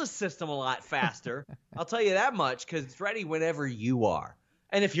somebody else's system a lot faster. I'll tell you that much, because it's ready whenever you are.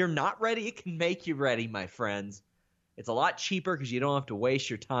 And if you're not ready, it can make you ready, my friends. It's a lot cheaper because you don't have to waste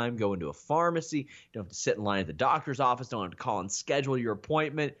your time going to a pharmacy. You don't have to sit in line at the doctor's office. Don't have to call and schedule your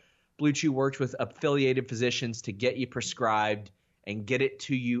appointment. Blue Chew works with affiliated physicians to get you prescribed and get it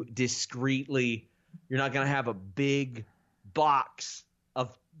to you discreetly. You're not going to have a big box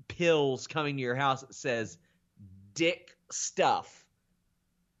of pills coming to your house that says dick stuff.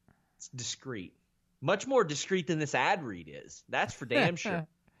 It's discreet. Much more discreet than this ad read is. That's for damn sure.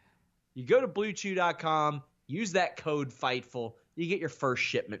 You go to BlueChew.com. Use that code FIGHTFUL. You get your first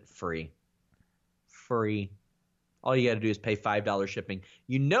shipment free. Free. All you got to do is pay $5 shipping.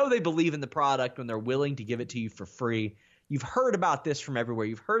 You know they believe in the product when they're willing to give it to you for free. You've heard about this from everywhere.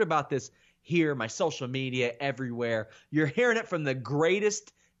 You've heard about this here, my social media, everywhere. You're hearing it from the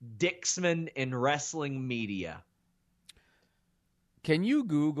greatest Dixman in wrestling media. Can you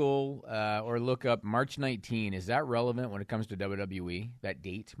Google or look up March 19? Is that relevant when it comes to WWE, that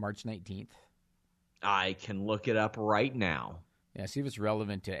date, March 19th? I can look it up right now. Yeah, see if it's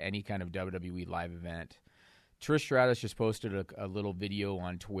relevant to any kind of WWE live event. Trish Stratus just posted a little video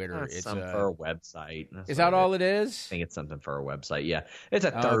on Twitter. It's something for our website. Is that all it is? I think it's something for our website, yeah. It's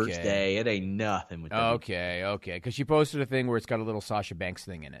a Thursday. It ain't nothing with Okay. Because she posted a thing where it's got a little Sasha Banks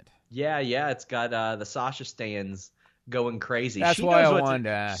thing in it. Yeah, it's got the Sasha stands going crazy. That's why I wanted to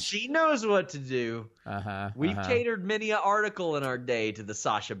ask. She knows what to do. We've Uh-huh. catered many an article in our day to the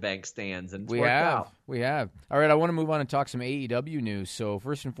Sasha Banks stands, and it's We worked have. out. We have. All right, I want to move on and talk some AEW news. So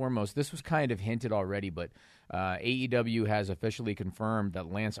first and foremost, this was kind of hinted already, but AEW has officially confirmed that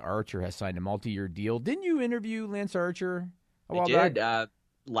Lance Archer has signed a multi-year deal. Didn't you interview Lance Archer a while back? I did.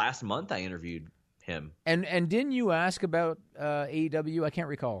 Last month I interviewed him. And didn't you ask about AEW? I can't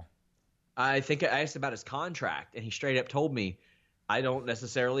recall. I think I asked about his contract, and he straight up told me, I don't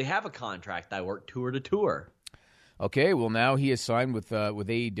necessarily have a contract. I work tour to tour. Okay, well, now he is signed with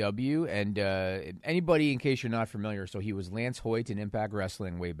AEW, and anybody, in case you're not familiar, so he was Lance Hoyt in Impact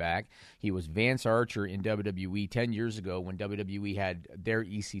Wrestling way back. He was Vance Archer in WWE 10 years ago when WWE had their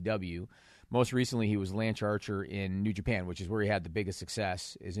ECW. Most recently, he was Lance Archer in New Japan, which is where he had the biggest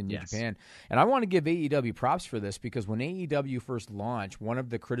success, is in New Japan. And I want to give AEW props for this, because when AEW first launched, one of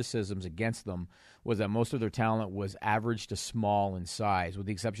the criticisms against them was that most of their talent was average to small in size, with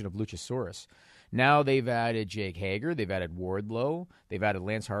the exception of Luchasaurus. Now they've added Jake Hager, they've added Wardlow, they've added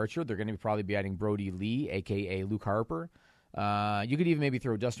Lance Archer. They're going to probably be adding Brody Lee, a.k.a. Luke Harper. You could even maybe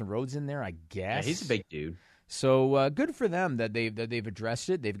throw Dustin Rhodes in there, I guess. Yeah, he's a big dude. So good for them that they've addressed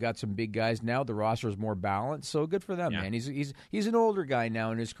it. They've got some big guys now. The roster is more balanced, so good for them, man. He's an older guy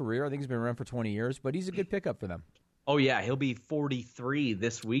now in his career. I think he's been around for 20 years, but he's a good pickup for them. Oh, yeah, he'll be 43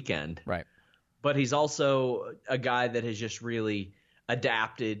 this weekend. Right. But he's also a guy that has just really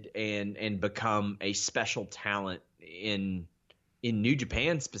adapted and become a special talent in New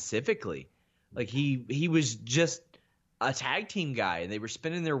Japan specifically. Like he was just a tag team guy, and they were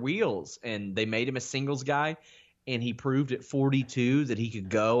spinning their wheels, and they made him a singles guy, and he proved at 42 that he could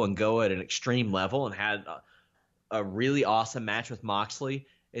go at an extreme level, and had a really awesome match with Moxley.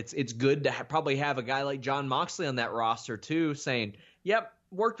 It's good to probably have a guy like Jon Moxley on that roster too, saying, "Yep,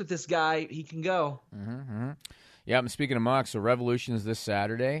 worked with this guy, he can go." Yeah, I'm speaking of Mox. So Revolution is this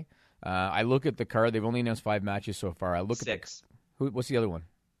Saturday. I look at the card; they've only announced 5 matches so far. I look 6. At what's the other one?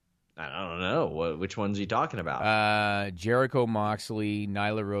 I don't know. Which ones are you talking about? Jericho Moxley,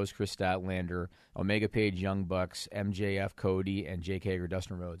 Nyla Rose, Chris Statlander, Omega Page, Young Bucks, MJF, Cody, and Jake Hager,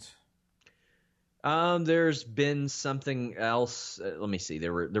 Dustin Rhodes. There's been something else. Let me see.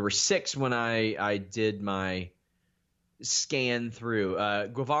 There were 6 when I did my scan through.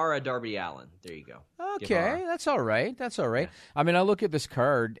 Guevara, Darby Allin. There you go. Okay, Guevara. that's all right. Yeah. I mean, I look at this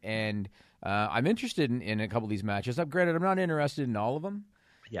card, and I'm interested in a couple of these matches. Granted, I'm not interested in all of them.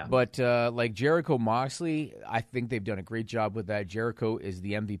 Yeah. But like Jericho Moxley, I think they've done a great job with that. Jericho is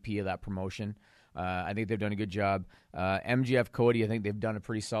the MVP of that promotion. I think they've done a good job. MJF Cody, I think they've done a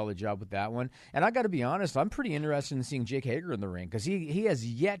pretty solid job with that one. And I got to be honest, I'm pretty interested in seeing Jake Hager in the ring because he has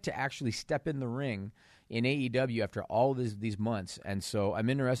yet to actually step in the ring in AEW after all these months. And so I'm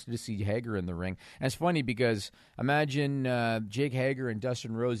interested to see Hager in the ring. And it's funny because imagine Jake Hager and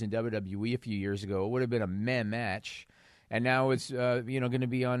Dustin Rhodes in WWE a few years ago. It would have been a meh match. And now it's going to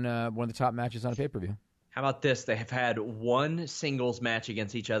be on one of the top matches on a pay-per-view. How about this? They have had one singles match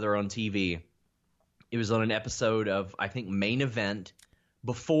against each other on TV. It was on an episode of, I think, Main Event,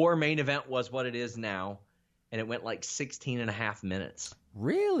 before Main Event was what it is now, and it went like 16 and a half minutes.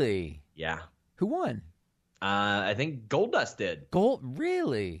 Really? Yeah. Who won? I think Goldust did.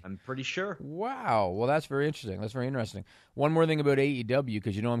 Really? I'm pretty sure. Wow. Well, that's very interesting. That's very interesting. One more thing about AEW,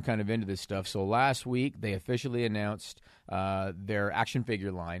 because you know I'm kind of into this stuff. So last week, they officially announced their action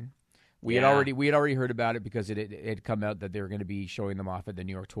figure line. We had already heard about it because it had come out that they were going to be showing them off at the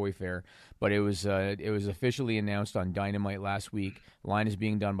New York Toy Fair, but it was officially announced on Dynamite last week. The line is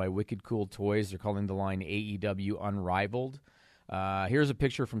being done by Wicked Cool Toys. They're calling the line AEW Unrivaled. Here's a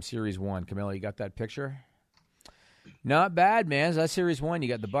picture from Series 1. Camilla, you got that picture? Not bad, man. That's Series 1. You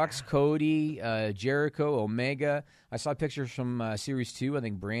got the Bucks, Cody, Jericho, Omega. I saw pictures from Series 2. I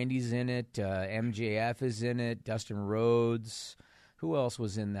think Brandy's in it. MJF is in it. Dustin Rhodes. Who else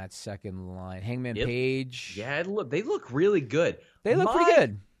was in that second line? Hangman Page. Yeah, they look really good. They look pretty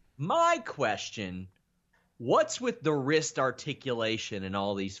good. My question, what's with the wrist articulation in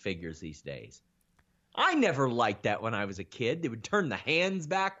all these figures these days? I never liked that when I was a kid. They would turn the hands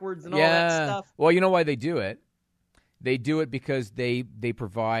backwards and all that stuff. Well, you know why they do it? They do it because they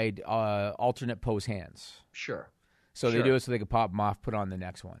provide alternate pose hands. Sure. So they do it so they can pop them off, put on the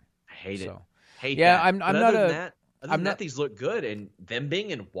next one. I hate it. Yeah, I'm not a... Other than that, these look good, and them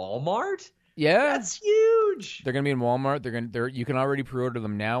being in Walmart, yeah, that's huge. They're going to be in Walmart. You can already pre-order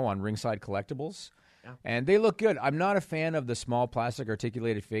them now on Ringside Collectibles, and they look good. I'm not a fan of the small plastic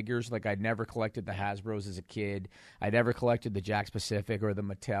articulated figures. Like I'd never collected the Hasbros as a kid. I never collected the Jakks Pacific or the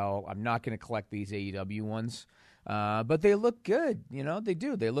Mattel. I'm not going to collect these AEW ones, but they look good. You know, they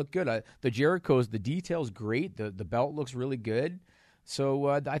do. They look good. The Jericho's, the detail's great. The belt looks really good. So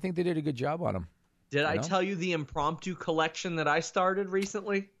I think they did a good job on them. Did I tell you the impromptu collection that I started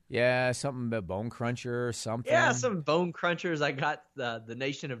recently? Yeah, something about Bone Cruncher or something. Yeah, some Bone Crunchers. I got the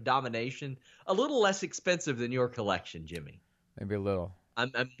Nation of Domination. A little less expensive than your collection, Jimmy. Maybe a little.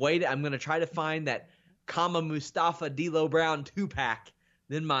 I'm waiting. I'm going to try to find that Kama Mustafa D'Lo Brown 2-pack.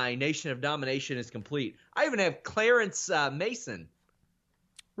 Then my Nation of Domination is complete. I even have Clarence Mason.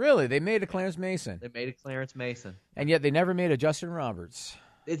 Really? They made a Clarence Mason? They made a Clarence Mason. And yet they never made a Justin Roberts.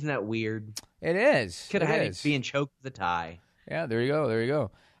 Isn't that weird? It is. Could have had it being choked with a tie. Yeah, there you go.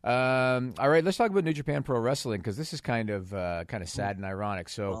 All right, let's talk about New Japan Pro Wrestling because this is kind of sad and ironic.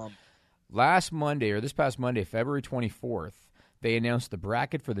 So this past Monday, February 24th, they announced the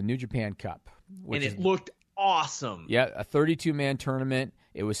bracket for the New Japan Cup. And it looked awesome. Yeah, a 32-man tournament.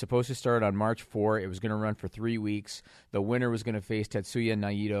 It was supposed to start on March 4. It was going to run for 3 weeks. The winner was going to face Tetsuya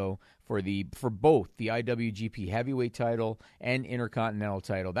Naito for both the IWGP Heavyweight title and Intercontinental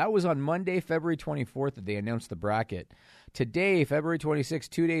title. That was on Monday, February 24th, that they announced the bracket. Today, February 26th,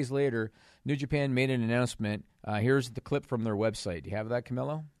 2 days later, New Japan made an announcement. Here's the clip from their website. Do you have that,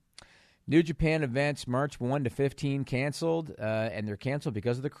 Camillo? New Japan events March 1 to 15 canceled, and they're canceled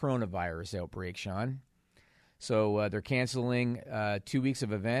because of the coronavirus outbreak, Sean. So they're canceling 2 weeks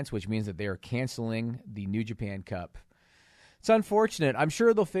of events, which means that they are canceling the New Japan Cup. It's unfortunate. I'm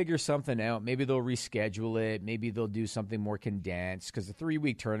sure they'll figure something out. Maybe they'll reschedule it. Maybe they'll do something more condensed because the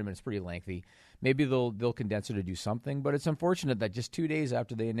 3-week tournament is pretty lengthy. Maybe they'll condense it to do something. But it's unfortunate that just 2 days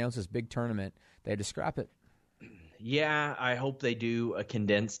after they announced this big tournament, they had to scrap it. Yeah, I hope they do a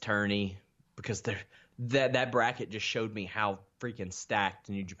condensed tourney because that bracket just showed me how freaking stacked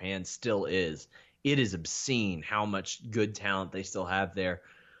New Japan still is. It is obscene how much good talent they still have there.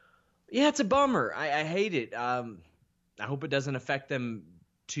 Yeah, it's a bummer. I hate it. I hope it doesn't affect them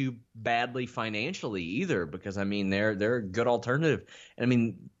too badly financially either because, I mean, they're a good alternative. And, I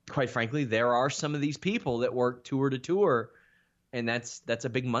mean, quite frankly, there are some of these people that work tour to tour, and that's a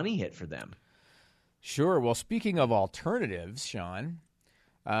big money hit for them. Sure. Well, speaking of alternatives, Sean,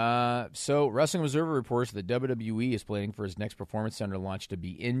 so Wrestling Observer reports that WWE is planning for its next Performance Center launch to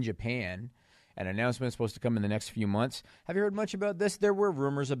be in Japan. An announcement is supposed to come in the next few months. Have you heard much about this? There were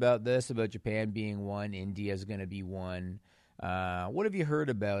rumors about this, about Japan being one, India is going to be one. What have you heard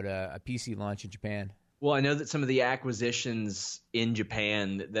about a PC launch in Japan? Well, I know that some of the acquisitions in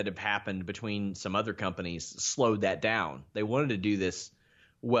Japan that have happened between some other companies slowed that down. They wanted to do this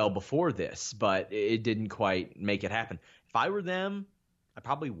well before this, but it didn't quite make it happen. If I were them, I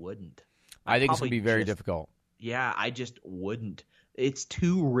probably wouldn't. I think it's going probably to be very just- difficult. Yeah, I just wouldn't. It's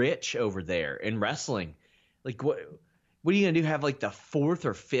too rich over there in wrestling. Like, what are you going to do? Have like the 4th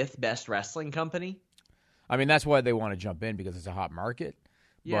or 5th best wrestling company? I mean, that's why they want to jump in, because it's a hot market.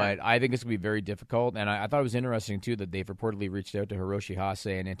 Yeah. But I think it's going to be very difficult. And I thought it was interesting, too, that they've reportedly reached out to Hiroshi Hase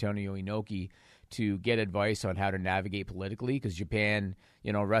and Antonio Inoki to get advice on how to navigate politically, because Japan,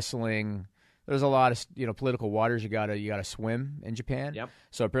 wrestling, there's a lot of political waters you gotta swim in Japan. Yep.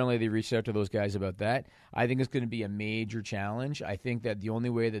 So apparently they reached out to those guys about that. I think it's going to be a major challenge. I think that the only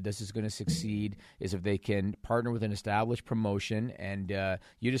way that this is going to succeed is if they can partner with an established promotion. And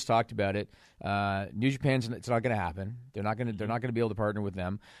you just talked about it. New Japan's, it's not going to happen. They're not going to be able to partner with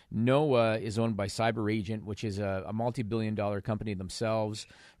them. Noah is owned by Cyber Agent, which is a multi-billion-dollar company themselves.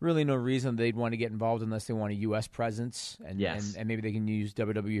 Really, no reason they'd want to get involved unless they want a U.S. presence, and maybe they can use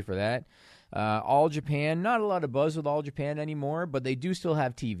WWE for that. All Japan, not a lot of buzz with All Japan anymore, but they do still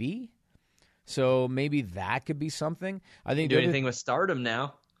have TV. So maybe that could be something. I think Do anything with Stardom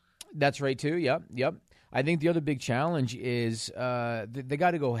now. That's right too. Yep. I think the other big challenge is they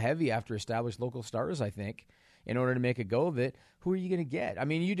got to go heavy after established local stars, I think, in order to make a go of it. Who are you going to get? I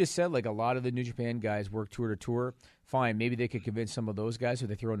mean, you just said like a lot of the New Japan guys work tour to tour. Fine, maybe they could convince some of those guys if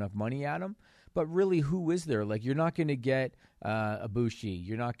they throw enough money at them. But really, who is there? Like, you're not going to get Ibushi.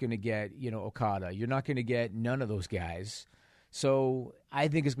 You're not going to get Okada. You're not going to get none of those guys. So I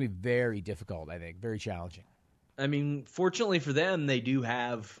think it's going to be very difficult, very challenging. I mean, fortunately for them, they do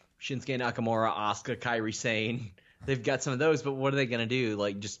have Shinsuke Nakamura, Asuka, Kairi Sane. They've got some of those, but what are they going to do?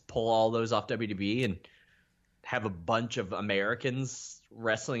 Like, just pull all those off WWE and have a bunch of Americans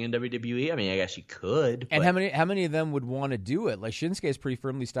wrestling in WWE? I mean, I guess you could. And but... how many of them would want to do it? Like, Shinsuke is pretty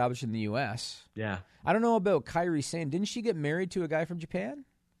firmly established in the U.S. Yeah. I don't know about Kairi Sane. Didn't she get married to a guy from Japan?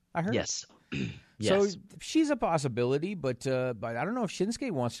 I heard. Yes. So she's a possibility, but I don't know if Shinsuke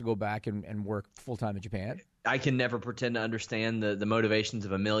wants to go back and work full-time in Japan. I can never pretend to understand the motivations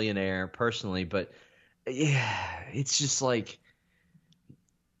of a millionaire personally, but yeah, it's just like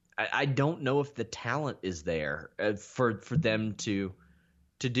I don't know if the talent is there for them to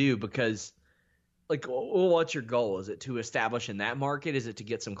do, because like, well, what's your goal? Is it to establish in that market? Is it to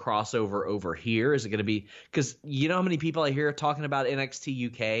get some crossover over here? Is it going to be – because you know how many people I hear talking about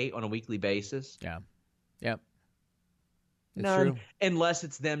NXT UK on a weekly basis? Yeah. Yep. It's None, true. unless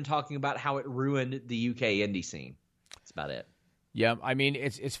it's them talking about how it ruined the UK indie scene. That's about it. Yeah, I mean,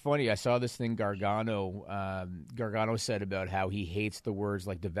 it's funny. I saw this thing Gargano said about how he hates the words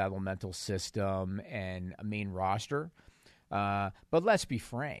like developmental system and a main roster. But let's be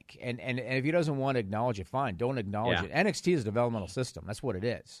frank. And if he doesn't want to acknowledge it, fine. Don't acknowledge it. NXT is a developmental system. That's what it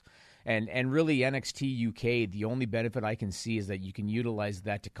is. And really, NXT UK, the only benefit I can see is that you can utilize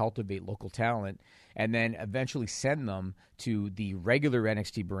that to cultivate local talent and then eventually send them to the regular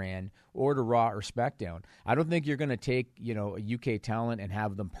NXT brand or to Raw or SmackDown. I don't think you're going to take, a UK talent and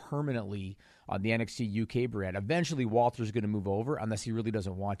have them permanently on the NXT UK brand. Eventually, Walter's going to move over unless he really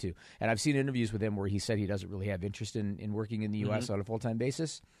doesn't want to. And I've seen interviews with him where he said he doesn't really have interest in working in the U.S. on a full-time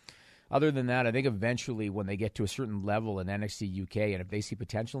basis. Other than that, I think eventually when they get to a certain level in NXT UK and if they see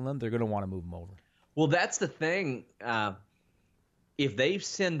potential in them, they're going to want to move them over. Well, that's the thing. If they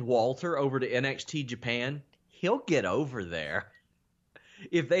send Walter over to NXT Japan, he'll get over there.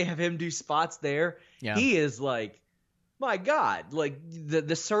 If they have him do spots there, he is like, my God, like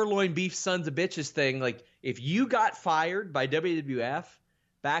the sirloin beef sons of bitches thing. Like, if you got fired by WWF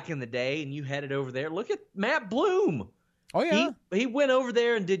back in the day and you headed over there, look at Matt Bloom. Oh, yeah. He went over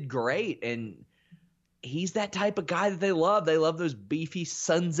there and did great, and he's that type of guy that they love. They love those beefy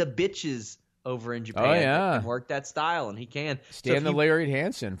sons of bitches over in Japan. Oh, yeah. And work that style, and he can. Stand the Lariat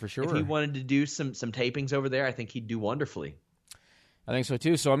Hansen, for sure. If he wanted to do some tapings over there, I think he'd do wonderfully. I think so,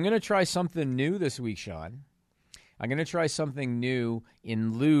 too. So I'm going to try something new this week, Sean. I'm going to try something new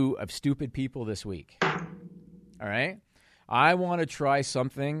in lieu of stupid people this week. All right? I want to try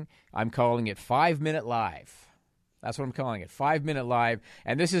something. I'm calling it 5-Minute Live. That's what I'm calling it, 5-Minute Live.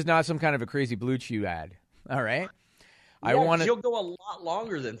 And this is not some kind of a crazy Blue Chew ad. All right? You'll go a lot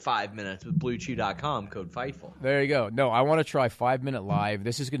longer than 5 minutes with BlueChew.com, code FIGHTFUL. There you go. No, I want to try 5-Minute Live.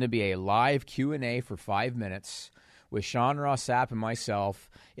 This is going to be a live Q&A for 5 minutes with Sean Ross Sapp and myself.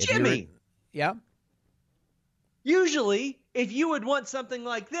 Jimmy! Yeah? Usually, if you would want something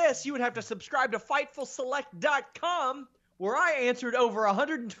like this, you would have to subscribe to FightfulSelect.com, where I answered over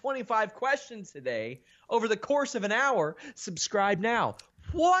 125 questions today over the course of an hour. Subscribe now.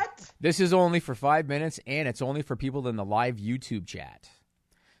 What? This is only for 5 minutes, and it's only for people in the live YouTube chat.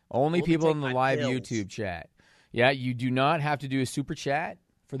 Only people in the live YouTube chat. Yeah, you do not have to do a super chat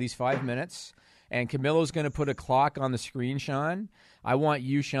for these 5 minutes. And Camilo's going to put a clock on the screen, Sean. I want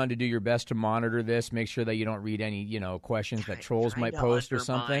you, Sean, to do your best to monitor this. Make sure that you don't read any, questions that trolls might post or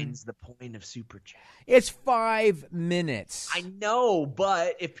something. The point of Super Chat. It's 5 minutes. I know,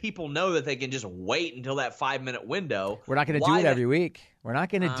 but if people know that they can just wait until that 5-minute window, we're not going to do it every week. We're not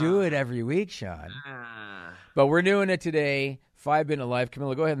going to do it every week, Sean. But we're doing it today. 5-minute live.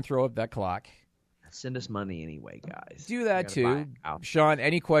 Camilo, go ahead and throw up that clock. Send us money anyway, guys. Do that too. Sean,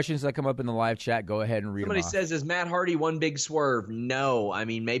 any questions that come up in the live chat, go ahead and read them off. Somebody says, is Matt Hardy one big swerve? No. I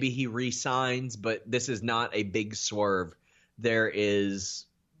mean, maybe he re-signs, but this is not a big swerve. There is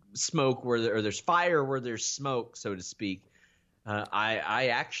smoke or there's fire where there's smoke, so to speak. I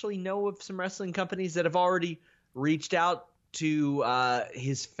actually know of some wrestling companies that have already reached out to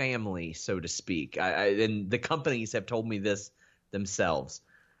his family, so to speak. And the companies have told me this themselves.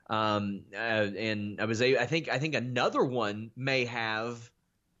 And I think another one may have.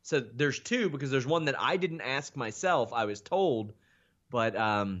 So there's two, because there's one that I didn't ask myself. I was told, but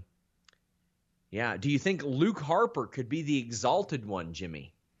yeah. Do you think Luke Harper could be the exalted one,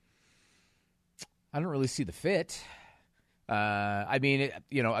 Jimmy? I don't really see the fit. I mean,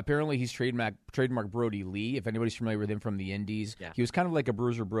 apparently he's trademark Brody Lee. If anybody's familiar with him from the Indies, He was kind of like a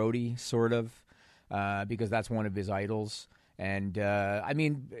Bruiser Brody, sort of, because that's one of his idols. And, I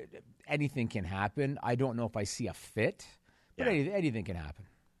mean, anything can happen. I don't know if I see a fit, but anything can happen.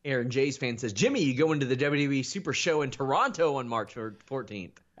 Aaron Jays fan says, Jimmy, you go into the WWE Super Show in Toronto on March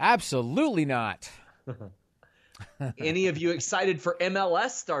 14th. Absolutely not. Any of you excited for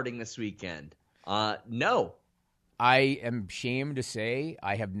MLS starting this weekend? No. I am ashamed to say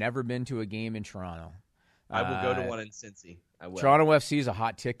I have never been to a game in Toronto. I will go to one in Cincy. I will. Toronto FC is a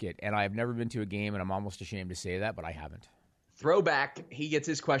hot ticket, and I have never been to a game, and I'm almost ashamed to say that, but I haven't. Throwback, he gets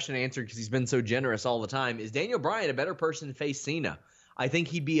his question answered because he's been so generous all the time. Is Daniel Bryan a better person to face Cena? I think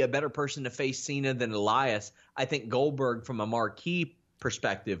he'd be a better person to face Cena than Elias. I think Goldberg, from a marquee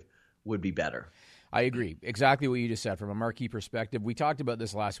perspective, would be better. I agree. Exactly what you just said. From a marquee perspective, we talked about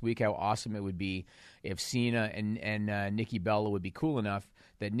this last week, how awesome it would be if Cena and Nikki Bella would be cool enough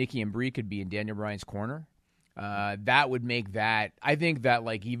that Nikki and Brie could be in Daniel Bryan's corner. That would make that – I think that,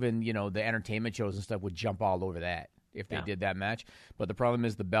 like, even, the entertainment shows and stuff would jump all over that if they did that match. But the problem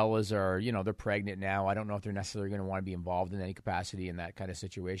is the Bellas are, they're pregnant now. I don't know if they're necessarily going to want to be involved in any capacity in that kind of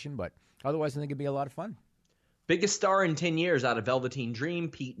situation. But otherwise, I think it'd be a lot of fun. Biggest star in 10 years out of Velveteen Dream,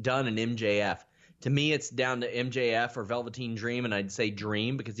 Pete Dunne, and MJF. To me, it's down to MJF or Velveteen Dream, and I'd say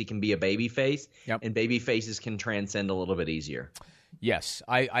Dream because he can be a babyface, and babyfaces can transcend a little bit easier. Yes,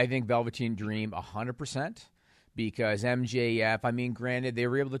 I think Velveteen Dream 100%. Because MJF, I mean, granted, they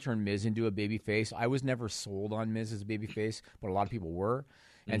were able to turn Miz into a babyface. I was never sold on Miz as a babyface, but a lot of people were.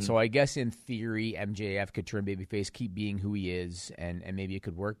 And so I guess in theory, MJF could turn babyface, keep being who he is, and maybe it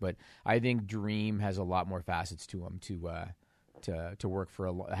could work. But I think Dream has a lot more facets to him to work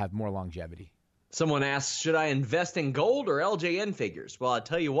have more longevity. Someone asks, should I invest in gold or LJN figures? Well, I'll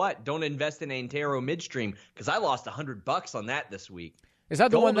tell you what, don't invest in Antero Midstream because I lost $100 on that this week. Is that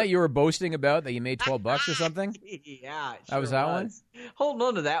the one that you were boasting about that you made $12 or something? Yeah, that was that one. Holding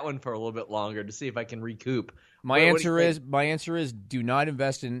on to that one for a little bit longer to see if I can recoup. My answer is do not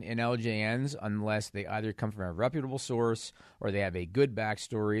invest in LJNs unless they either come from a reputable source or they have a good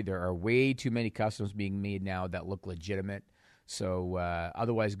backstory. There are way too many customs being made now that look legitimate. So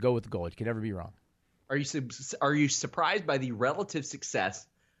otherwise, go with gold. You can never be wrong. Are you surprised by the relative success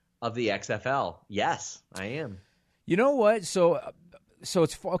of the XFL? Yes, I am. You know what? So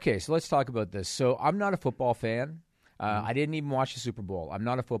it's okay. So let's talk about this. So I'm not a football fan. I didn't even watch the Super Bowl. I'm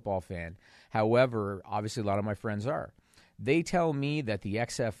not a football fan. However, obviously a lot of my friends are. They tell me that the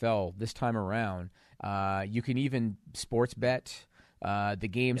XFL this time around, you can even sports bet. The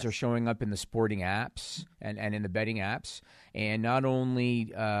games are showing up in the sporting apps and in the betting apps. And not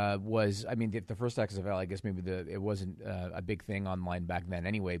only the first XFL, I guess maybe it wasn't a big thing online back then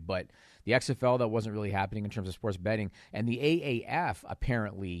anyway, but the XFL, that wasn't really happening in terms of sports betting. And the AAF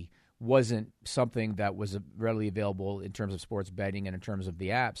apparently wasn't something that was readily available in terms of sports betting and in terms of the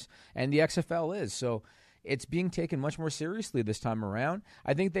apps. And the XFL is. So it's being taken much more seriously this time around.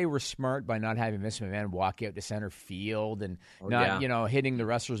 I think they were smart by not having Vince McMahon walk out to center field and hitting the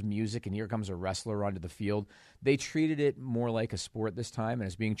wrestler's music and here comes a wrestler onto the field. They treated it more like a sport this time, and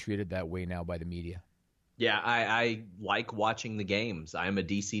it's being treated that way now by the media. Yeah, I like watching the games. I'm a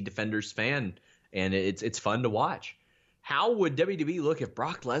DC Defenders fan, and it's fun to watch. How would WWE look if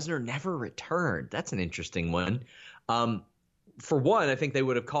Brock Lesnar never returned? That's an interesting one. For one, I think they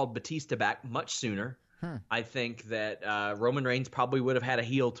would have called Batista back much sooner. I think that Roman Reigns probably would have had a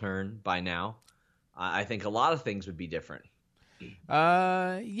heel turn by now. I think a lot of things would be different.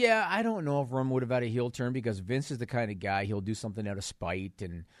 Yeah, I don't know if Roman would have had a heel turn because Vince is the kind of guy, he'll do something out of spite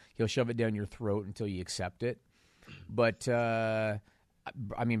and he'll shove it down your throat until you accept it. But, I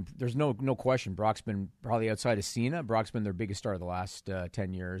mean, there's no question. Brock's been probably outside of Cena. Brock's been their biggest star the last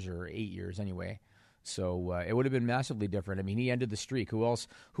 10 years or 8 years anyway. So it would have been massively different. I mean, he ended the streak. Who else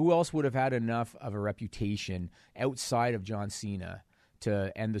would have had enough of a reputation outside of John Cena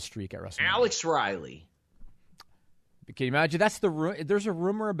to end the streak at WrestleMania? Alex Riley. Can you imagine? There's a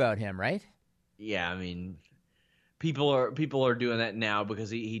rumor about him, right? Yeah, I mean, people are doing that now because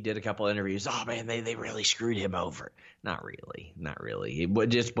he did a couple interviews. Oh man, they really screwed him over. Not really. It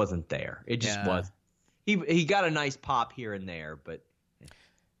just wasn't there. It just was. He got a nice pop here and there, but.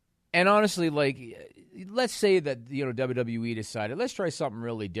 And honestly, like, let's say that WWE decided let's try something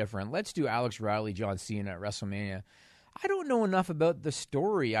really different. Let's do Alex Riley, John Cena at WrestleMania. I don't know enough about the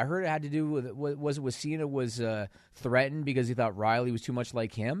story. I heard it had to do with Cena was threatened because he thought Riley was too much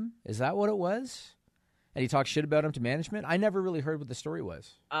like him. Is that what it was? And he talked shit about him to management? I never really heard what the story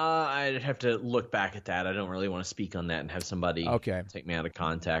was. I'd have to look back at that. I don't really want to speak on that and have somebody take me out of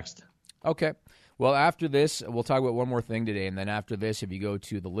context. Okay. Well, after this, we'll talk about one more thing today, and then after this, if you go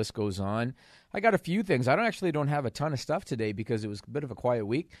to The List Goes On, I got a few things. I don't have a ton of stuff today because it was a bit of a quiet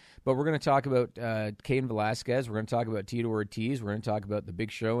week, but we're going to talk about Cain Velasquez. We're going to talk about Tito Ortiz. We're going to talk about The Big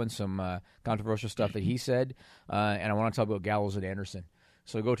Show and some controversial stuff that he said, and I want to talk about Gallows and Anderson.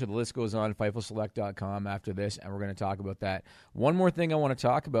 So go to The List Goes On, FightfulSelect.com after this, and we're going to talk about that. One more thing I want to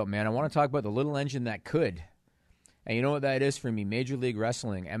talk about, man. I want to talk about the little engine that could. And you know what that is for me? Major League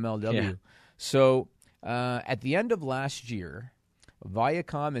Wrestling, MLW. Yeah. So at the end of last year,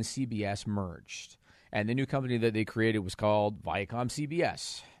 Viacom and CBS merged. And the new company that they created was called Viacom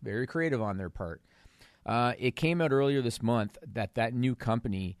CBS. Very creative on their part. It came out earlier this month that new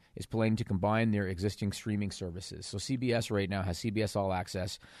company is planning to combine their existing streaming services. So CBS right now has CBS All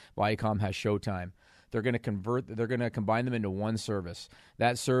Access. Viacom has Showtime. They're going to combine them into one service.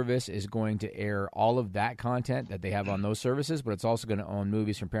 That service is going to air all of that content that they have on those services, but it's also going to own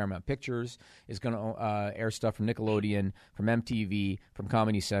movies from Paramount Pictures. It's going to air stuff from Nickelodeon, from MTV, from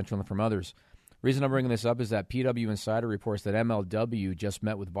Comedy Central, and from others. The reason I'm bringing this up is that PW Insider reports that MLW just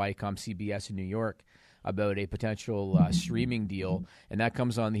met with Viacom CBS in New York about a potential streaming deal, and that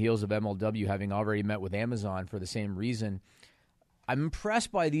comes on the heels of MLW having already met with Amazon for the same reason. I'm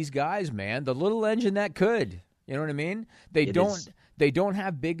impressed by these guys, man. The little engine that could. You know what I mean? They don't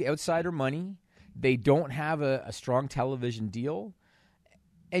have big outsider money. They don't have a strong television deal.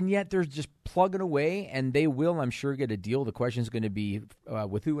 And yet they're just plugging away, and they will, I'm sure, get a deal. The question is going to be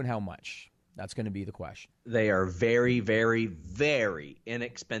with who and how much. That's going to be the question. They are very, very, very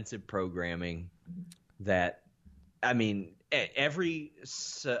inexpensive programming that, I mean, every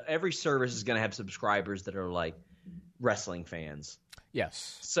service is going to have subscribers that are like wrestling fans.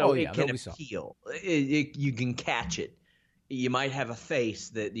 Yes. So it can appeal. You can catch it. You might have a face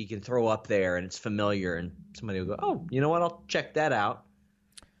that you can throw up there and it's familiar and somebody will go, oh, you know what? I'll check that out.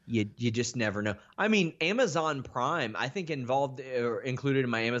 You just never know. I mean, Amazon Prime, I think included in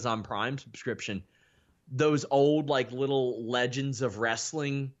my Amazon Prime subscription, those old like little Legends of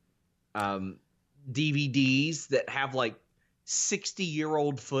Wrestling DVDs that have like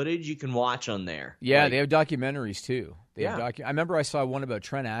 60-year-old footage you can watch on there. Yeah, they have documentaries too. I remember I saw one about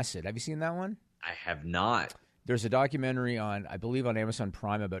Trent Acid. Have you seen that one? I have not. There's a documentary I believe on Amazon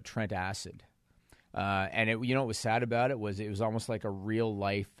Prime about Trent Acid. And what was sad about it was almost like a real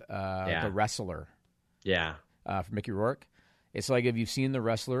life The Wrestler. Yeah. From Mickey Rourke. It's like if you've seen The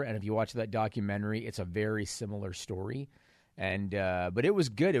Wrestler and if you watch that documentary, it's a very similar story. And but it was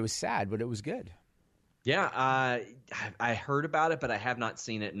good. It was sad, but it was good. Yeah, I heard about it, but I have not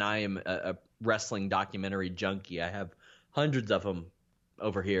seen it, and I am a wrestling documentary junkie. I have hundreds of them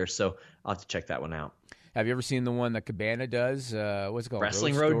over here, so I'll have to check that one out. Have you ever seen the one that Cabana does? What's it called?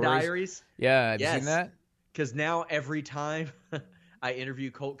 Wrestling Road Diaries? Yeah, have you seen that? Because now every time I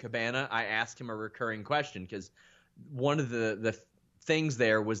interview Colt Cabana, I ask him a recurring question, because one of the things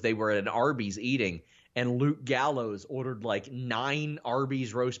there was they were at an Arby's eating, and Luke Gallows ordered like 9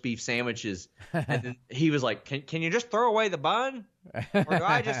 Arby's roast beef sandwiches. And then he was like, can you just throw away the bun? Or do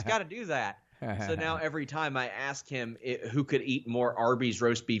I just got to do that? So now every time I ask him who could eat more Arby's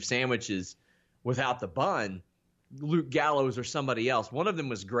roast beef sandwiches without the bun, Luke Gallows or somebody else. One of them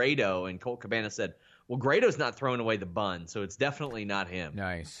was Grado, and Colt Cabana said, well, Grado's not throwing away the bun, so it's definitely not him.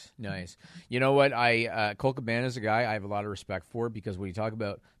 Nice. You know what? Colt Cabana's a guy I have a lot of respect for, because when you talk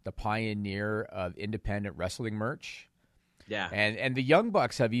about the pioneer of independent wrestling merch, yeah, and the Young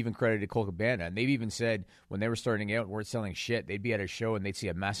Bucks have even credited Colt Cabana, and they've even said when they were starting out and weren't selling shit, they'd be at a show and they'd see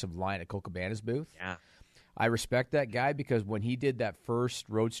a massive line at Colt Cabana's booth. Yeah. I respect that guy because when he did that first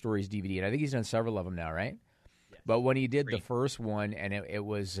Road Stories DVD, and I think he's done several of them now, right? Yes. But when he did the first one, and it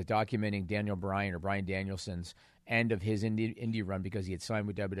was documenting Daniel Bryan or Bryan Danielson's end of his indie run because he had signed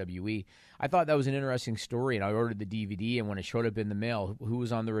with WWE, I thought that was an interesting story, and I ordered the DVD, and when it showed up in the mail, who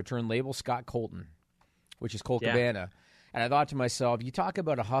was on the return label? Scott Colton, which is Colt Cabana. And I thought to myself, you talk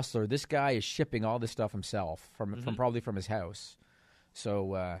about a hustler, this guy is shipping all this stuff himself from probably from his house.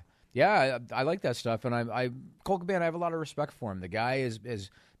 So, yeah, I like that stuff, and Colt Cabana, I have a lot of respect for him. The guy is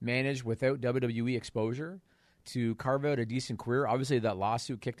managed without WWE exposure to carve out a decent career. Obviously, that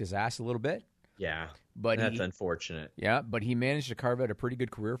lawsuit kicked his ass a little bit. Yeah, but that's unfortunate. Yeah, but he managed to carve out a pretty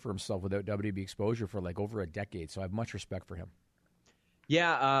good career for himself without WWE exposure for like over a decade. So I have much respect for him.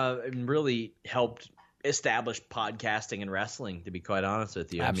 Yeah, and really helped establish podcasting and wrestling, to be quite honest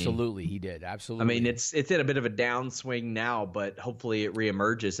with you. Absolutely, he did. Absolutely. I mean, it's in a bit of a downswing now, but hopefully it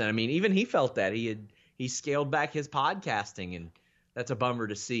reemerges. And I mean, even he felt that he scaled back his podcasting, and that's a bummer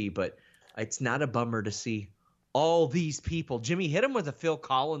to see. But it's not a bummer to see all these people. Jimmy, hit him with a Phil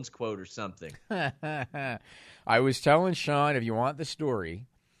Collins quote or something. I was telling Sean, if you want the story,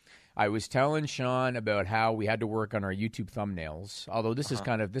 I was telling Sean about how we had to work on our YouTube thumbnails. Although this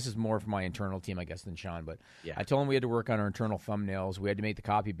is more for my internal team, I guess, than Sean. But yeah. I told him we had to work on our internal thumbnails. We had to make the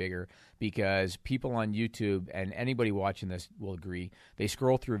copy bigger because people on YouTube, and anybody watching this will agree, they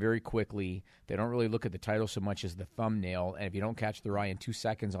scroll through very quickly. They don't really look at the title so much as the thumbnail. And if you don't catch their eye in 2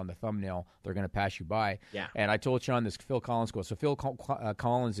 seconds on the thumbnail, they're going to pass you by. Yeah. And I told Sean this Phil Collins quote. So Phil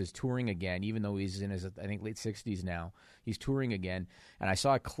Collins is touring again, even though he's in his, I think, late 60s now. He's touring again. And I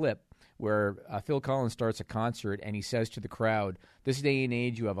saw a clip where Phil Collins starts a concert and he says to the crowd, "This day and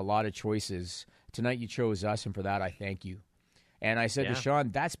age, you have a lot of choices. Tonight you chose us, and for that I thank you." And I said to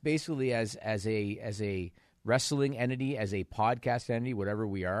Sean, that's basically as a wrestling entity, as a podcast entity, whatever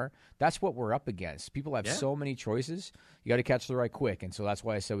we are, that's what we're up against. People have so many choices. You got to catch the right quick, and so that's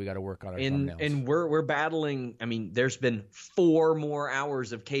why I said we got to work on our thumbnails. And we're battling. I mean, there's been 4 more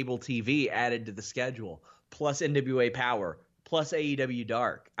hours of cable TV added to the schedule, plus NWA Power, plus AEW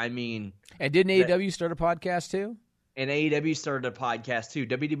Dark. I mean, and didn't AEW start a podcast too? And AEW started a podcast too.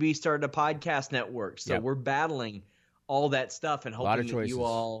 WWE started a podcast network. So we're battling all that stuff and hoping that you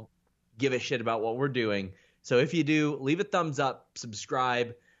all give a shit about what we're doing. So if you do, leave a thumbs up,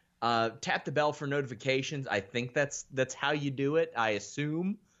 subscribe, tap the bell for notifications. I think that's how you do it. I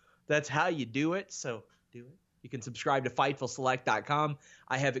assume that's how you do it. So do it. You can subscribe to FightfulSelect.com.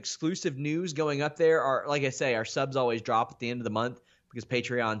 I have exclusive news going up there. Like I say, our subs always drop at the end of the month because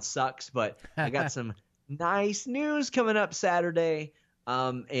Patreon sucks. But I got some nice news coming up Saturday,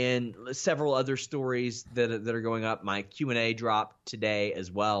 and several other stories that are going up. My Q&A dropped today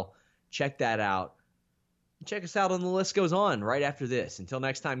as well. Check that out. Check us out on The List Goes On right after this. Until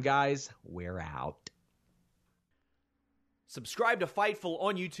next time, guys, we're out. Subscribe to Fightful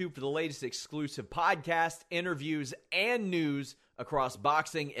on YouTube for the latest exclusive podcasts, interviews, and news across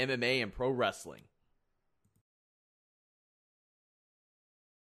boxing, MMA, and pro wrestling.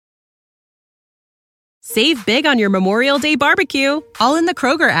 Save big on your Memorial Day barbecue, all in the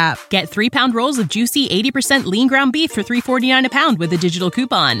Kroger app. Get 3-pound rolls of juicy 80% lean ground beef for $3.49 a pound with a digital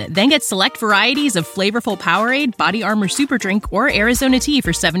coupon. Then get select varieties of flavorful Powerade, Body Armor Super Drink, or Arizona tea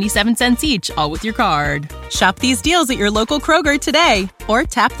for 77 cents each, all with your card. Shop these deals at your local Kroger today, or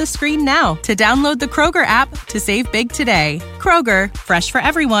tap the screen now to download the Kroger app to save big today. Kroger, fresh for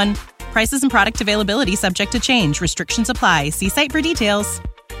everyone. Prices and product availability subject to change. Restrictions apply. See site for details.